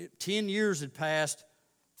 years had passed,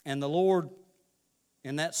 and the Lord,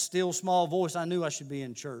 in that still small voice, I knew I should be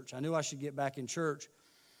in church. I knew I should get back in church.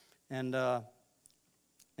 And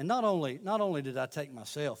not only did I take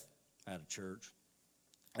myself out of church,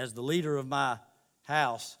 as the leader of my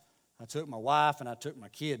house, I took my wife and I took my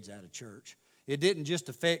kids out of church. It didn't just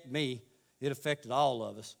affect me, it affected all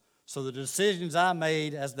of us. So the decisions I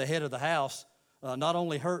made as the head of the house not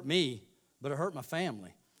only hurt me, but it hurt my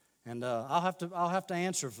family. And I'll have to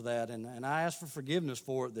answer for that. And I ask for forgiveness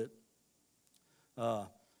for it, that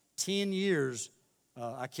 10 years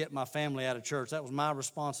I kept my family out of church. That was my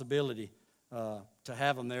responsibility to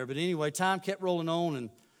have them there. But anyway, time kept rolling on,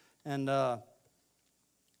 and the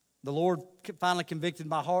Lord finally convicted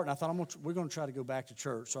my heart, and I thought, we're going to try to go back to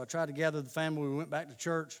church. So I tried to gather the family. We went back to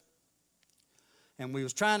church, and we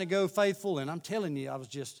was trying to go faithful, and I'm telling you,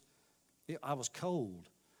 I was cold.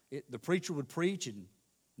 The preacher would preach, and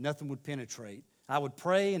nothing would penetrate. I would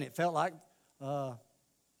pray, and it felt like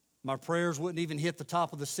my prayers wouldn't even hit the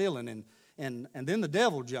top of the ceiling. And then the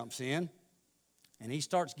devil jumps in, and he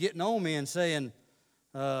starts getting on me and saying,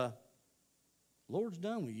 Lord's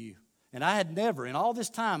done with you. And I had never, in all this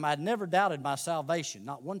time, I'd never doubted my salvation,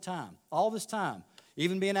 not one time. All this time,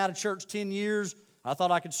 even being out of church 10 years, I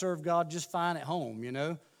thought I could serve God just fine at home, you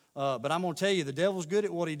know. But I'm going to tell you, the devil's good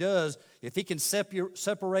at what he does. If he can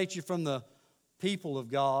separate you from the people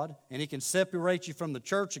of God, and he can separate you from the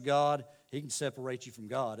church of God, he can separate you from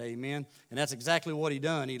God. Amen. And that's exactly what he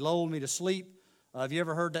done. He lulled me to sleep. Have you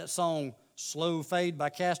ever heard that song, Slow Fade by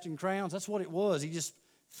Casting Crowns? That's what it was.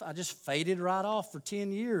 I just faded right off for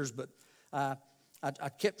 10 years. But I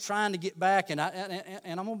kept trying to get back, and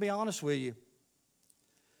I'm going to be honest with you.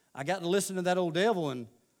 I got to listen to that old devil, and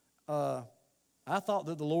I thought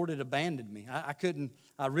that the Lord had abandoned me.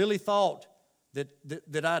 I really thought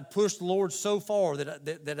that I'd pushed the Lord so far,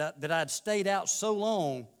 that I'd stayed out so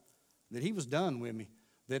long that he was done with me,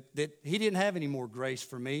 that he didn't have any more grace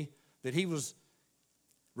for me, that he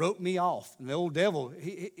wrote me off. And the old devil,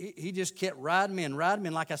 he just kept riding me. And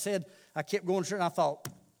like I said, I kept going to church, and I thought,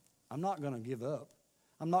 I'm not going to give up.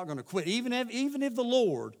 I'm not going to quit. Even if the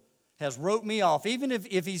Lord has wrote me off, even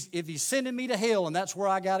if he's sending me to hell and that's where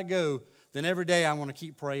I got to go, then every day I want to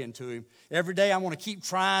keep praying to him. Every day I want to keep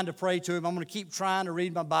trying to pray to him. I'm going to keep trying to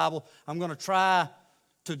read my Bible. I'm going to try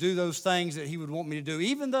to do those things that he would want me to do,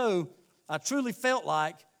 even though I truly felt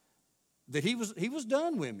like that he was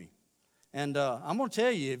done with me. And I'm going to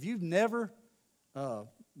tell you, if you've never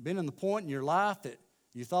been in the point in your life that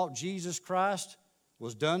you thought Jesus Christ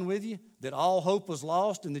was done with you, that all hope was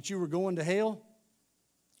lost and that you were going to hell,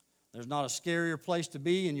 there's not a scarier place to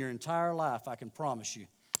be in your entire life, I can promise you.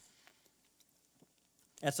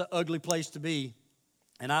 That's an ugly place to be,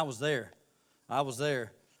 and I was there.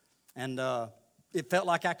 And it felt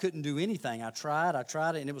like I couldn't do anything. I tried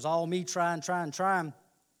it, and it was all me trying.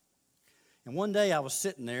 And one day I was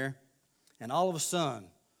sitting there, and all of a sudden,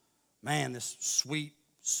 man, this sweet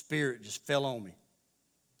spirit just fell on me.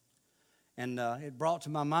 And it brought to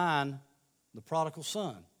my mind the prodigal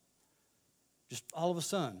son. Just all of a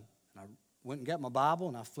sudden. And I went and got my Bible,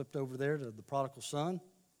 and I flipped over there to the prodigal son,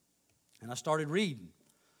 and I started reading.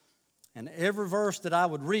 And every verse that I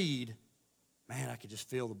would read, man, I could just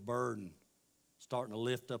feel the burden starting to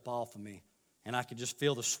lift up off of me. And I could just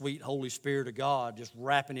feel the sweet Holy Spirit of God just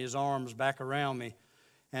wrapping his arms back around me.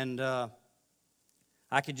 And I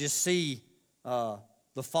could just see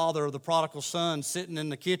the father of the prodigal son sitting in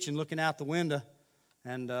the kitchen looking out the window.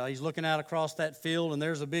 And he's looking out across that field, and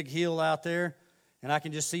there's a big hill out there. And I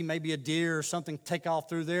can just see maybe a deer or something take off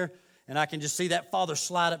through there. And I can just see that father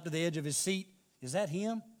slide up to the edge of his seat. Is that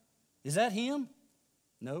him? Is that him?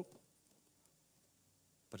 Nope.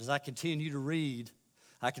 But as I continue to read,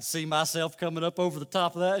 I could see myself coming up over the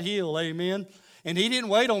top of that hill, amen. And he didn't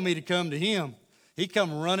wait on me to come to him. He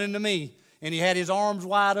come running to me, and he had his arms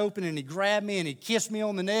wide open, and he grabbed me, and he kissed me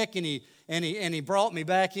on the neck, and he brought me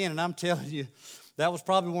back in. And I'm telling you, that was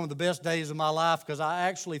probably one of the best days of my life, because I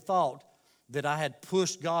actually thought that I had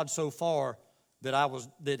pushed God so far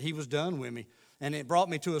that he was done with me. And it brought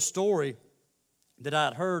me to a story that I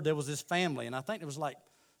had heard. There was this family, and I think there was like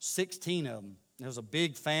 16 of them. It was a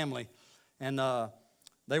big family, and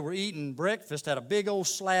they were eating breakfast at a big old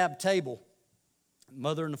slab table,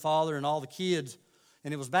 mother and the father and all the kids.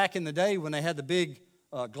 And it was back in the day when they had the big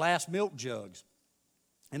glass milk jugs.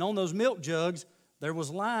 And on those milk jugs, there was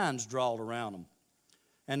lines drawn around them.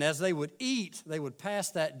 And as they would eat, they would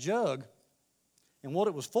pass that jug. And what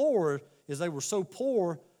it was for is they were so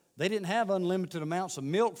poor, they didn't have unlimited amounts of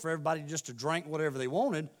milk for everybody just to drink whatever they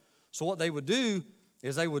wanted. So what they would do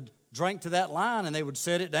is they would drink to that line, and they would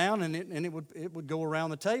set it down, and it would go around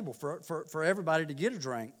the table for everybody to get a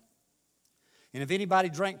drink. And if anybody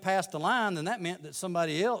drank past the line, then that meant that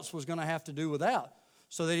somebody else was going to have to do without.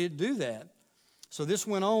 So they didn't do that. So this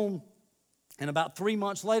went on, and about 3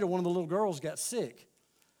 months later, one of the little girls got sick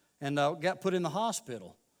and got put in the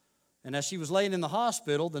hospital. And as she was laying in the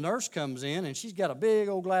hospital, the nurse comes in, and she's got a big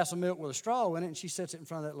old glass of milk with a straw in it, and she sets it in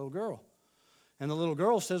front of that little girl. And the little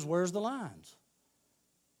girl says, "Where's the lines?"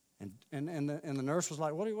 And the nurse was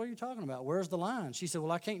like, what are you talking about? Where's the line? She said,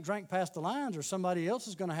 "Well, I can't drink past the lines, or somebody else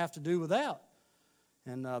is going to have to do without."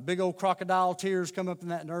 And big old crocodile tears come up in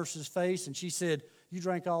that nurse's face, and she said, "You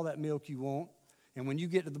drink all that milk you want, and when you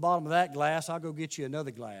get to the bottom of that glass, I'll go get you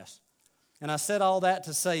another glass." And I said all that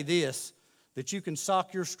to say this, that you can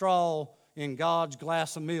sock your straw in God's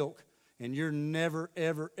glass of milk, and you're never,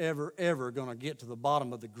 ever, ever, ever going to get to the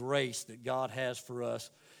bottom of the grace that God has for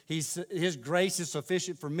us. His grace is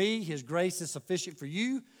sufficient for me. His grace is sufficient for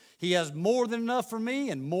you. He has more than enough for me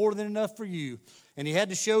and more than enough for you. And he had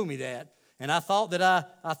to show me that. And I thought that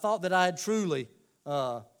I had truly,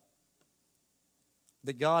 that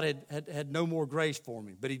God had no more grace for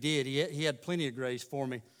me. But he did. He had plenty of grace for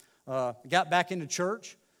me. Got back into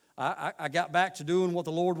church. I got back to doing what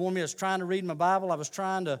the Lord wanted me. I was trying to read my Bible. I was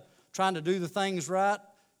trying to do the things right.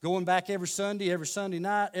 Going back every Sunday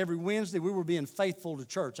night, every Wednesday, we were being faithful to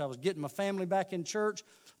church. I was getting my family back in church.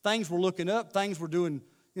 Things were looking up. Things were doing,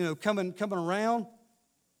 coming around.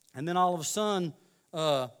 And then all of a sudden,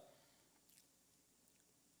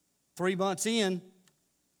 3 months in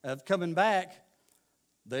of coming back,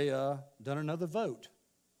 they done another vote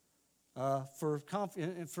for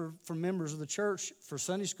members of the church for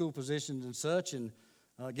Sunday school positions and such. And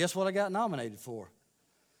guess what I got nominated for?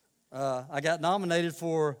 I got nominated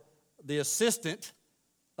for the assistant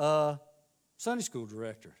Sunday school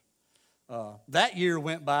director. That year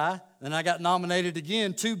went by, and I got nominated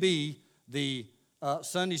again to be the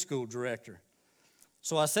Sunday school director.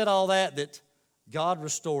 So I said all that God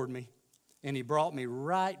restored me, and he brought me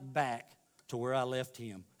right back to where I left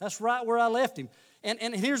him. That's right where I left him.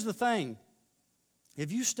 And here's the thing.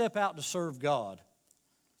 If you step out to serve God,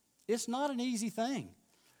 it's not an easy thing.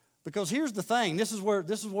 Because here's the thing, this is where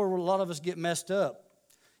a lot of us get messed up,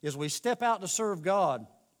 is we step out to serve God,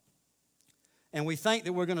 and we think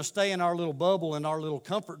that we're going to stay in our little bubble, in our little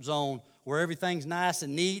comfort zone, where everything's nice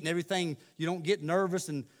and neat and everything, you don't get nervous,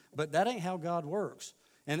 but that ain't how God works.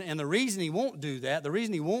 And the reason He won't do that, the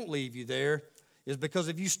reason He won't leave you there, is because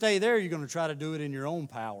if you stay there, you're going to try to do it in your own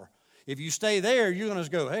power. If you stay there, you're going to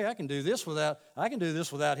go, hey, I can do this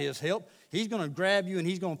without His help. He's going to grab you and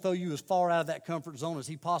He's going to throw you as far out of that comfort zone as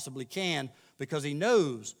He possibly can, because He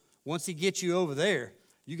knows once He gets you over there,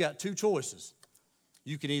 you got two choices.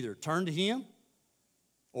 You can either turn to Him,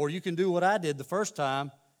 or you can do what I did the first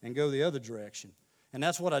time and go the other direction. And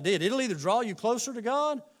that's what I did. It'll either draw you closer to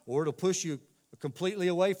God, or it'll push you completely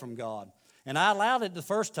away from God. And I allowed it the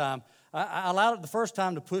first time. I allowed it the first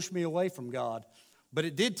time to push me away from God. But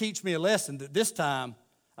it did teach me a lesson that this time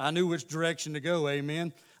I knew which direction to go,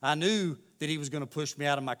 amen. I knew that He was going to push me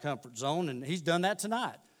out of my comfort zone, and He's done that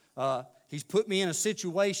tonight. He's put me in a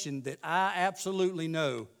situation that I absolutely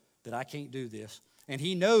know that I can't do this. And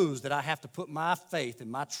He knows that I have to put my faith and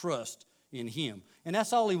my trust in Him. And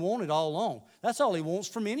that's all He wanted all along. That's all He wants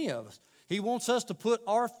from any of us. He wants us to put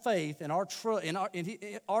our faith and our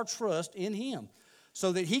trust in Him,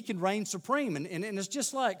 so that He can reign supreme. And it's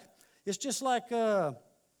just like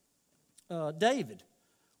David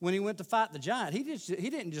when he went to fight the giant. He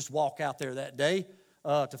didn't just walk out there that day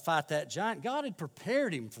to fight that giant. God had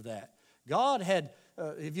prepared him for that. God had,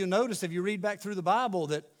 if you notice, if you read back through the Bible,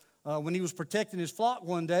 that when he was protecting his flock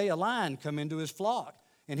one day, a lion come into his flock,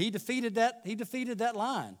 and he defeated that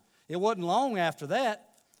lion. It wasn't long after that,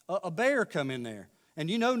 a bear come in there. And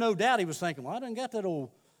no doubt he was thinking, well, I done got that old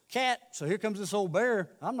cat, so here comes this old bear.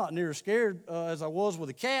 I'm not near as scared as I was with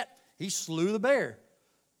a cat. He slew the bear.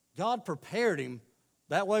 God prepared him.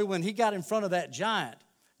 That way, when he got in front of that giant,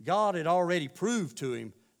 God had already proved to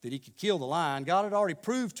him that he could kill the lion. God had already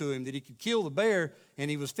proved to him that he could kill the bear,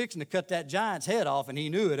 and he was fixing to cut that giant's head off, and he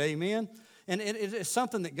knew it, amen? And it's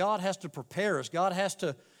something that God has to prepare us. God has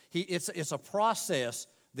to, it's a process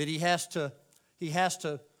that he has to, we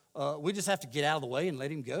just have to get out of the way and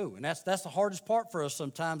let Him go. And that's the hardest part for us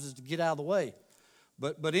sometimes, is to get out of the way.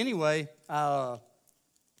 But anyway, got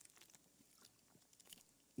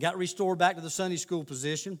restored back to the Sunday school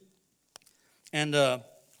position, and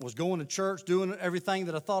was going to church, doing everything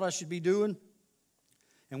that I thought I should be doing.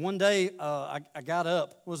 And one day I got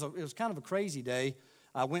up. It was kind of a crazy day.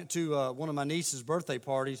 I went to one of my niece's birthday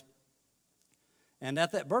parties, and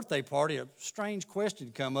at that birthday party, a strange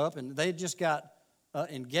question come up, and they had just got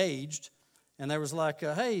engaged, and they was like,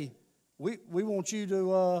 hey, we want you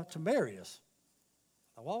to marry us.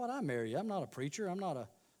 Why would I marry you? I'm not a preacher. I'm not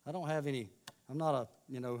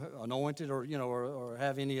anointed or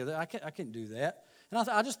have any of that. I can't do that. And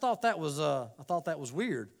I just thought that was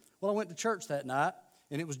weird. Well, I went to church that night,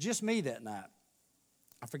 and it was just me that night.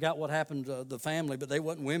 I forgot what happened to the family, but they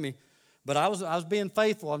wasn't with me. But I was being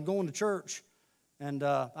faithful. I'm going to church, and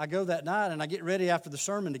I go that night, and I get ready after the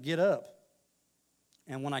sermon to get up.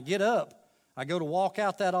 And when I get up, I go to walk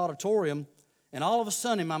out that auditorium, and all of a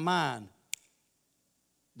sudden in my mind,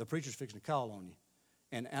 the preacher's fixing to call on you.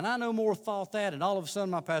 And I no more thought that, and all of a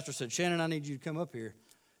sudden my pastor said, Shannon, I need you to come up here.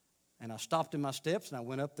 And I stopped in my steps, and I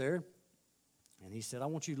went up there, and he said, I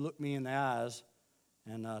want you to look me in the eyes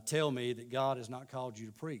and tell me that God has not called you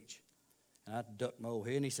to preach. And I ducked my old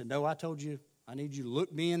head, and he said, no, I told you, I need you to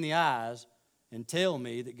look me in the eyes and tell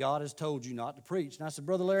me that God has told you not to preach. And I said,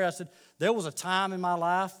 Brother Larry, I said, there was a time in my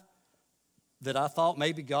life that I thought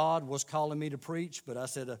maybe God was calling me to preach, but I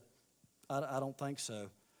said, I don't think so.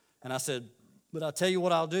 And I said, but I'll tell you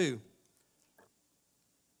what I'll do.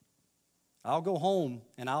 I'll go home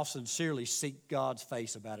and I'll sincerely seek God's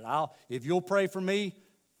face about it. If you'll pray for me,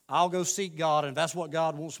 I'll go seek God, and if that's what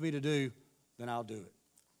God wants me to do, then I'll do it.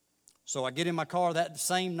 So I get in my car that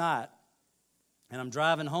same night, and I'm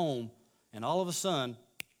driving home, and all of a sudden,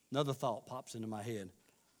 another thought pops into my head.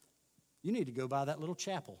 You need to go by that little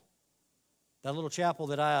chapel. That little chapel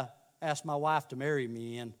that I asked my wife to marry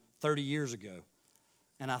me in 30 years ago.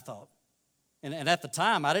 And I thought, and at the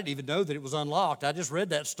time, I didn't even know that it was unlocked. I just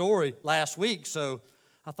read that story last week, so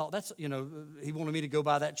I thought he wanted me to go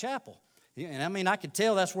by that chapel. And I mean, I could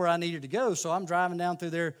tell that's where I needed to go, so I'm driving down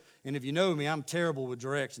through there, and if you know me, I'm terrible with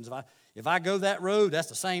directions. If I go that road, that's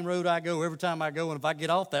the same road I go every time I go, and if I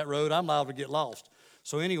get off that road, I'm liable to get lost.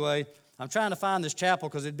 So anyway, I'm trying to find this chapel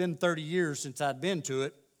because it'd been 30 years since I'd been to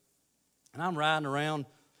it, and I'm riding around,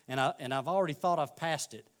 and I've already thought I've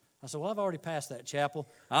passed it. I said, well, I've already passed that chapel.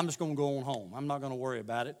 I'm just going to go on home. I'm not going to worry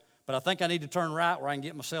about it. But I think I need to turn right where I can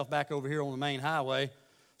get myself back over here on the main highway.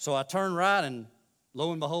 So I turn right, and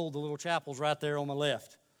lo and behold, the little chapel's right there on my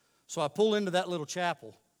left. So I pull into that little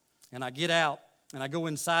chapel, And I get out, and I go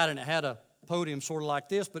inside, and it had a podium sort of like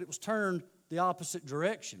this, but it was turned the opposite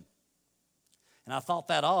direction. And I thought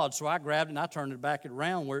that odd, so I grabbed it, and I turned it back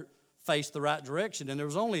around where it faced the right direction. And there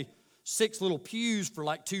was only 6 little pews for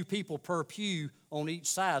like 2 people per pew on each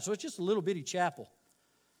side. So it's just a little bitty chapel.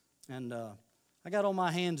 And I got on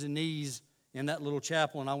my hands and knees in that little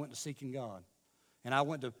chapel, and I went to seeking God. And I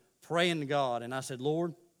went to praying to God, and I said,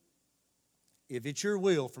 Lord, if it's your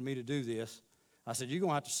will for me to do this, I said, you're going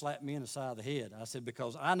to have to slap me in the side of the head. I said,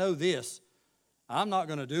 because I know this, I'm not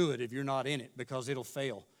going to do it if you're not in it, because it'll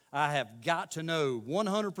fail. I have got to know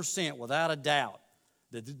 100% without a doubt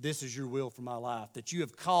that this is your will for my life, that you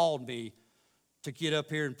have called me to get up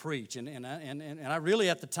here and preach. And I really,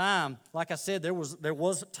 at the time, like I said, there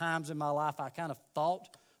was times in my life I kind of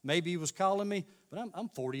thought maybe he was calling me, but I'm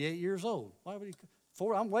 48 years old. Why would he?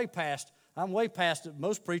 I'm way past it.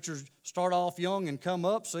 Most preachers start off young and come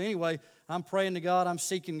up. So anyway, I'm praying to God. I'm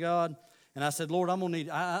seeking God. And I said, Lord, I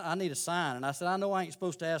need a sign. And I said, I know I ain't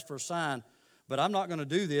supposed to ask for a sign, but I'm not going to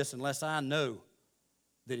do this unless I know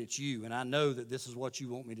that it's you, and I know that this is what you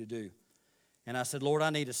want me to do. And I said, Lord,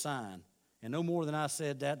 I need a sign. And no more than I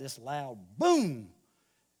said that, this loud boom.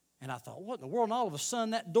 And I thought, what in the world? And all of a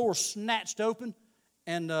sudden, that door snatched open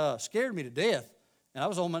and scared me to death. And I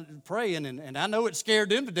was on my praying, and I know it scared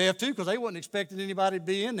them to death too, because they wasn't expecting anybody to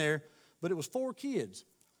be in there. But it was 4 kids.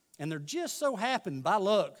 And there just so happened, by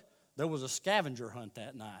luck, there was a scavenger hunt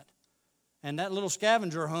that night. And that little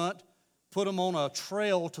scavenger hunt put them on a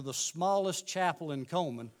trail to the smallest chapel in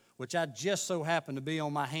Coleman, which I just so happened to be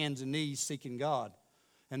on my hands and knees seeking God.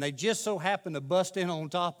 And they just so happened to bust in on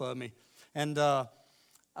top of me. And all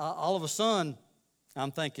of a sudden,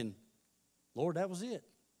 I'm thinking, Lord, that was it.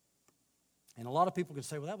 And a lot of people can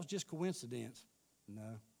say, well, that was just coincidence.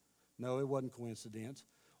 No, it wasn't coincidence.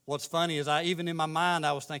 What's funny is even in my mind,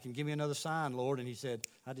 I was thinking, give me another sign, Lord. And he said,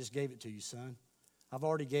 I just gave it to you, son. I've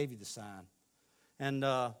already gave you the sign. And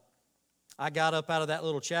I got up out of that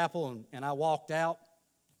little chapel, and I walked out.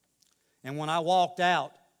 And when I walked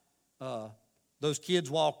out, those kids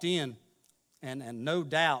walked in, and no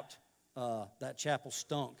doubt that chapel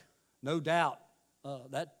stunk. No doubt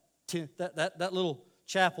that little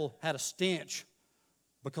chapel had a stench,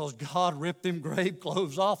 because God ripped them grave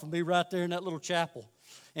clothes off of me right there in that little chapel.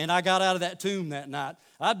 And I got out of that tomb that night.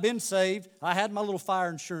 I'd been saved. I had my little fire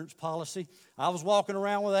insurance policy. I was walking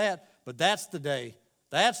around with that. But that's the day.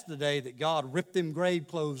 That's the day that God ripped them grave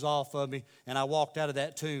clothes off of me, and I walked out of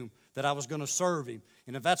that tomb, that I was going to serve Him.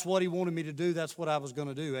 And if that's what He wanted me to do, that's what I was going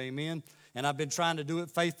to do. Amen? And I've been trying to do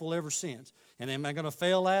it faithful ever since. And am I going to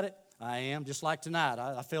fail at it? I am, just like tonight.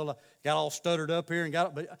 I got all stuttered up here and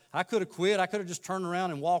but I could have quit. I could have just turned around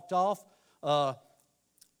and walked off. But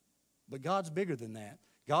God's bigger than that.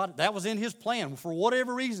 God, that was in His plan. For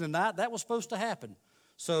whatever reason tonight, that was supposed to happen.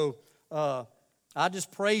 So I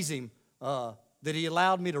just praise Him that He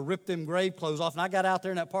allowed me to rip them grave clothes off. And I got out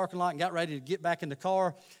there in that parking lot and got ready to get back in the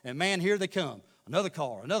car. And man, here they come. Another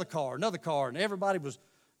car, another car, another car. And everybody was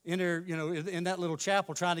in there, in that little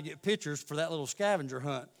chapel trying to get pictures for that little scavenger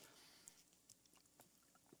hunt.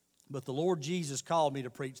 But the Lord Jesus called me to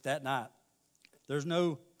preach that night. There's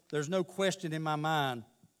no question in my mind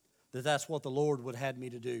that that's what the Lord would have me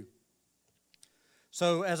to do.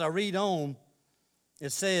 So as I read on,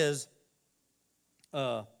 it says,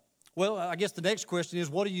 well, I guess the next question is,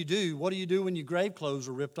 what do you do? What do you do when your grave clothes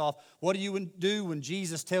are ripped off? What do you do when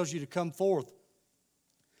Jesus tells you to come forth?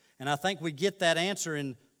 And I think we get that answer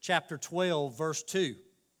in chapter 12, verse 2.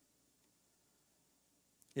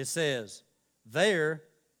 It says, there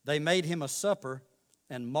they made him a supper,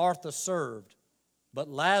 and Martha served. But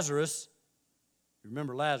Lazarus, you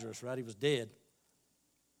remember Lazarus, right? He was dead.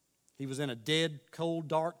 He was in a dead, cold,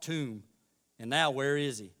 dark tomb. And now where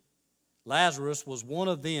is he? Lazarus was one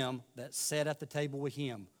of them that sat at the table with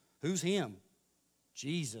him. Who's him?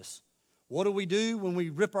 Jesus. What do we do when we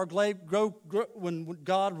rip our when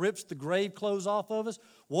God rips the grave clothes off of us?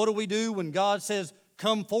 What do we do when God says,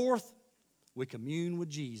 come forth? We commune with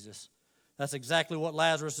Jesus. That's exactly what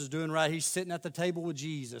Lazarus is doing right. He's sitting at the table with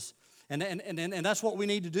Jesus. And that's what we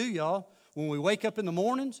need to do, y'all. When we wake up in the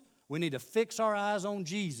mornings, we need to fix our eyes on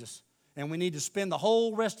Jesus. And we need to spend the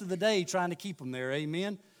whole rest of the day trying to keep them there.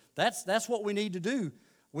 Amen? That's what we need to do.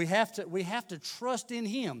 We have to trust in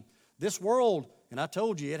Him. This world, and I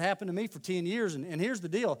told you, it happened to me for 10 years. And here's the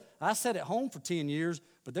deal. I sat at home for 10 years,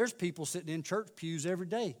 but there's people sitting in church pews every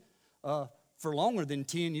day for longer than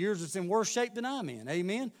 10 years. It's in worse shape than I'm in.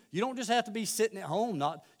 Amen? You don't just have to be sitting at home.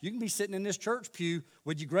 You can be sitting in this church pew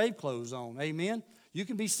with your grave clothes on. Amen? You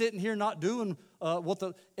can be sitting here not doing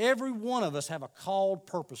every one of us have a called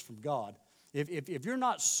purpose from God. If you're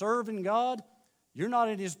not serving God, You're not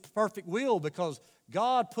in His perfect will because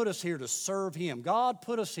God put us here to serve Him. God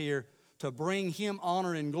put us here to bring Him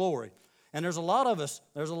honor and glory. And there's a lot of us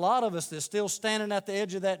that's still standing at the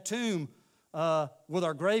edge of that tomb with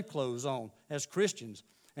our grave clothes on as Christians.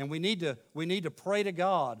 And we need to pray to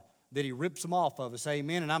God that He rips them off of us.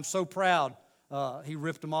 Amen. And I'm so proud He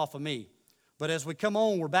ripped them off of me. But as we come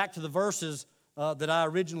on, we're back to the verses that I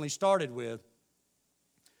originally started with.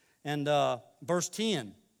 And verse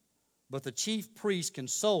 10, but the chief priests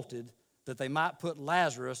consulted that they might put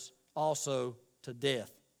Lazarus also to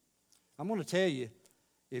death. I'm going to tell you,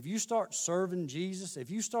 if you start serving Jesus,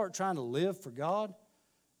 if you start trying to live for God,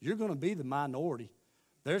 you're going to be the minority.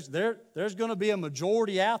 There's going to be a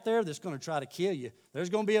majority out there that's going to try to kill you. There's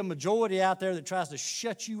going to be a majority out there that tries to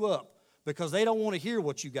shut you up because they don't want to hear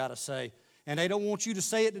what you got to say, and they don't want you to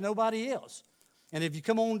say it to nobody else. And if you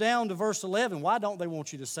come on down to verse 11, why don't they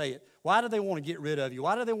want you to say it? Why do they want to get rid of you?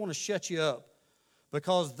 Why do they want to shut you up?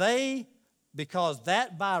 Because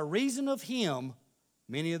that by reason of him,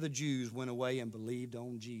 many of the Jews went away and believed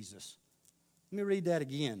on Jesus. Let me read that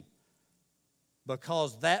again.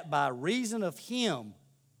 Because that by reason of him,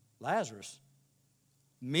 Lazarus,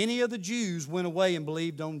 many of the Jews went away and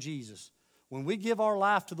believed on Jesus. When we give our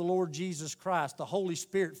life to the Lord Jesus Christ, the Holy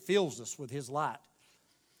Spirit fills us with His light.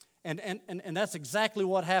 And that's exactly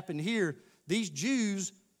what happened here. These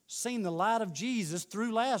Jews seen the light of Jesus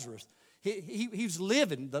through Lazarus. He's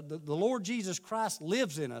living. The Lord Jesus Christ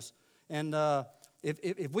lives in us. And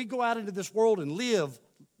if we go out into this world and live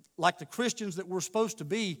like the Christians that we're supposed to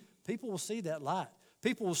be, people will see that light.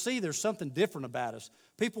 People will see there's something different about us.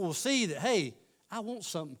 People will see that, hey, I want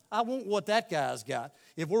something. I want what that guy's got.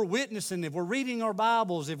 If we're witnessing, if we're reading our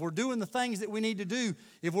Bibles, if we're doing the things that we need to do,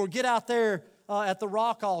 if we'll get out there at the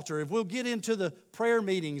rock altar, if we'll get into the prayer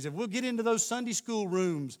meetings, if we'll get into those Sunday school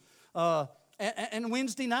rooms, and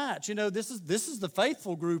Wednesday nights, this is the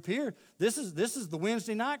faithful group here. This is the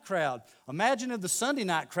Wednesday night crowd. Imagine if the Sunday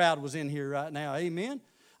night crowd was in here right now. Amen.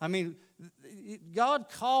 I mean, God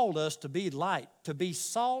called us to be light, to be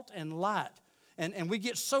salt and light. And we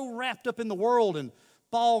get so wrapped up in the world and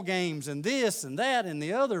ball games and this and that and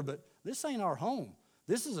the other, but this ain't our home.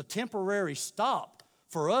 This is a temporary stop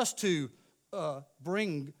for us to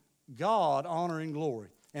bring God honor and glory.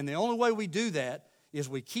 And the only way we do that is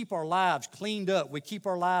we keep our lives cleaned up, we keep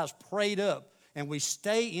our lives prayed up, and we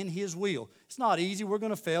stay in His will. It's not easy. We're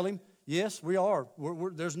going to fail Him. Yes, we are.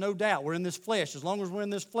 There's no doubt. We're in this flesh. As long as we're in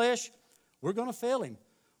this flesh, we're going to fail Him.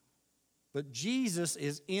 But Jesus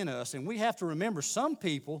is in us, and we have to remember some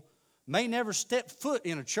people may never step foot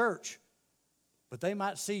in a church, but they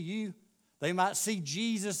might see you. They might see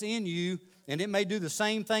Jesus in you, and it may do the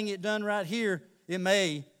same thing it done right here. It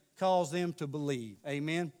may cause them to believe.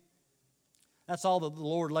 Amen. That's all that the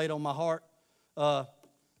Lord laid on my heart.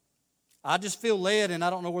 I just feel led, and I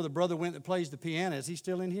don't know where the brother went that plays the piano. Is he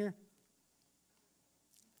still in here?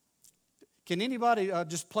 Can anybody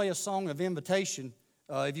just play a song of invitation,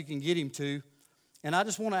 if you can get him to? And I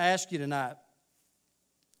just want to ask you tonight,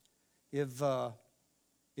 if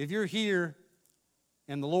you're here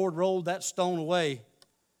and the Lord rolled that stone away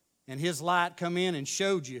and His light come in and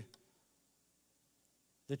showed you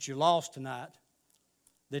that you're lost tonight,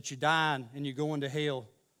 that you're dying and you're going to hell,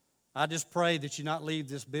 I just pray that you not leave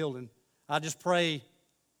this building. I just pray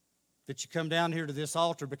that you come down here to this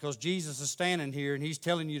altar because Jesus is standing here and He's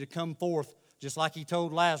telling you to come forth just like He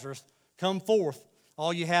told Lazarus. Come forth.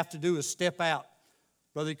 All you have to do is step out.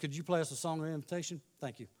 Brother, could you play us a song of invitation?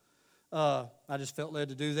 Thank you. I just felt led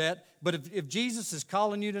to do that. But if Jesus is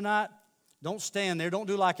calling you tonight, don't stand there. Don't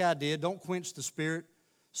do like I did. Don't quench the Spirit.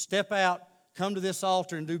 Step out. Come to this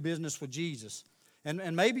altar and do business with Jesus.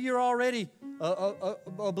 And maybe you're already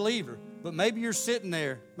a believer, but maybe you're sitting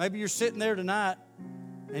there. Maybe you're sitting there tonight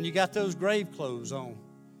and you got those grave clothes on.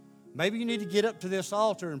 Maybe you need to get up to this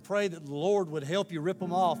altar and pray that the Lord would help you rip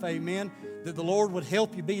them off. Amen. That the Lord would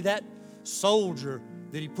help you be that soldier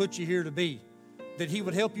that He put you here to be. That He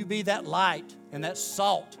would help you be that light and that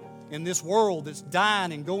salt in this world that's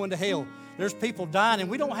dying and going to hell. There's people dying, and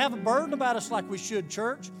we don't have a burden about us like we should,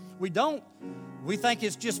 church. We don't. We think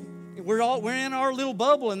it's just we're in our little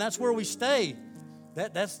bubble, and that's where we stay.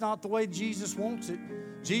 That's not the way Jesus wants it.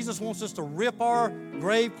 Jesus wants us to rip our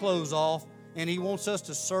grave clothes off, and He wants us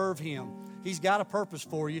to serve Him. He's got a purpose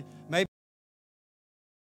for you. Maybe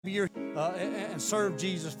you're and serve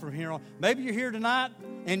Jesus from here on. Maybe you're here tonight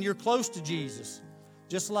and you're close to Jesus,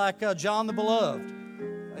 just like John the Beloved.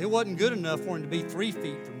 It wasn't good enough for him to be 3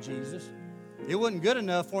 feet from Jesus. It wasn't good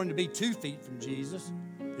enough for him to be 2 feet from Jesus.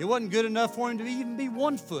 It wasn't good enough for him to even be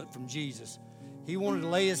 1 foot from Jesus. He wanted to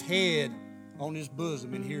lay his head on His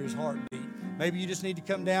bosom and hear His heartbeat. Maybe you just need to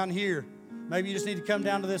come down here. Maybe you just need to come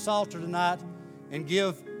down to this altar tonight and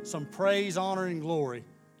give some praise, honor, and glory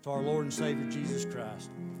to our Lord and Savior, Jesus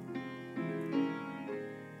Christ.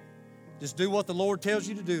 Just do what the Lord tells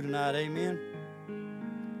you to do tonight. Amen.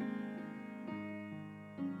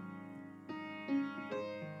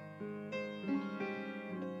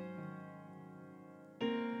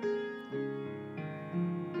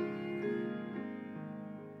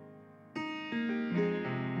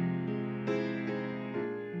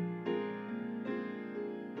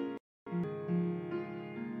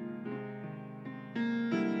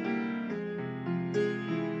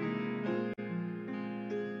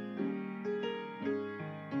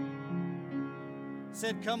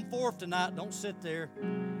 Said, come forth tonight. Don't sit there.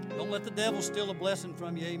 Don't let the devil steal a blessing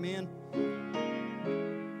from you. Amen.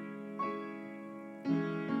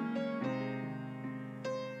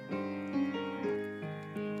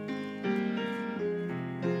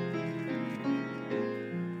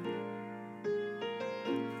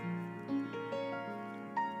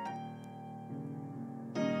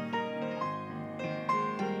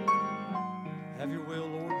 Have your will,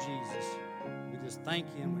 Lord Jesus. We just thank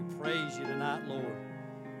you and we praise you tonight, Lord,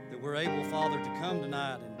 that we're able, Father, to come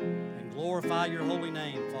tonight and glorify your holy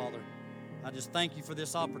name, Father. I just thank you for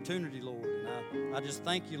this opportunity, Lord. And I just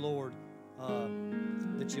thank you, Lord,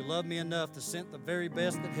 that you love me enough to send the very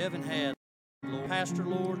best that heaven had, Lord. Pastor,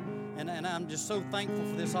 Lord, and I'm just so thankful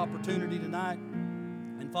for this opportunity tonight.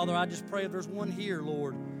 And, Father, I just pray if there's one here,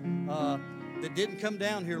 Lord, that didn't come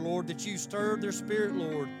down here, Lord, that you stirred their spirit,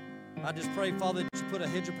 Lord. I just pray, Father, that you put a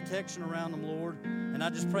hedge of protection around them, Lord. And I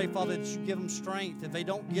just pray, Father, that you give them strength. If they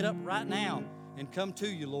don't get up right now and come to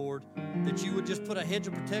you, Lord, that you would just put a hedge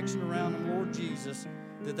of protection around them, Lord Jesus,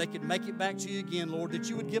 that they could make it back to you again, Lord, that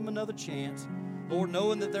you would give them another chance. Lord,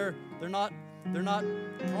 knowing that they're not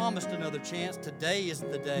promised another chance. Today is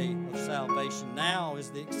the day of salvation. Now is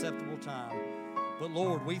the acceptable time. But,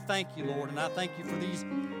 Lord, we thank you, Lord, and I thank you for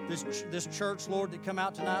this church, Lord, that come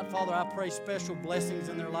out tonight. Father, I pray special blessings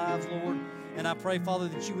in their lives, Lord, and I pray, Father,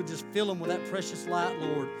 that you would just fill them with that precious light,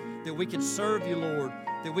 Lord, that we could serve you, Lord,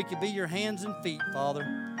 that we could be your hands and feet, Father.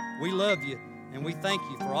 We love you, and we thank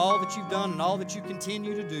you for all that you've done and all that you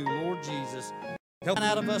continue to do, Lord Jesus. Help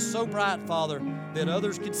out of us so bright, Father, that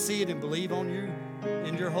others could see it and believe on you.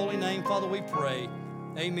 In your holy name, Father, we pray.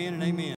 Amen and amen.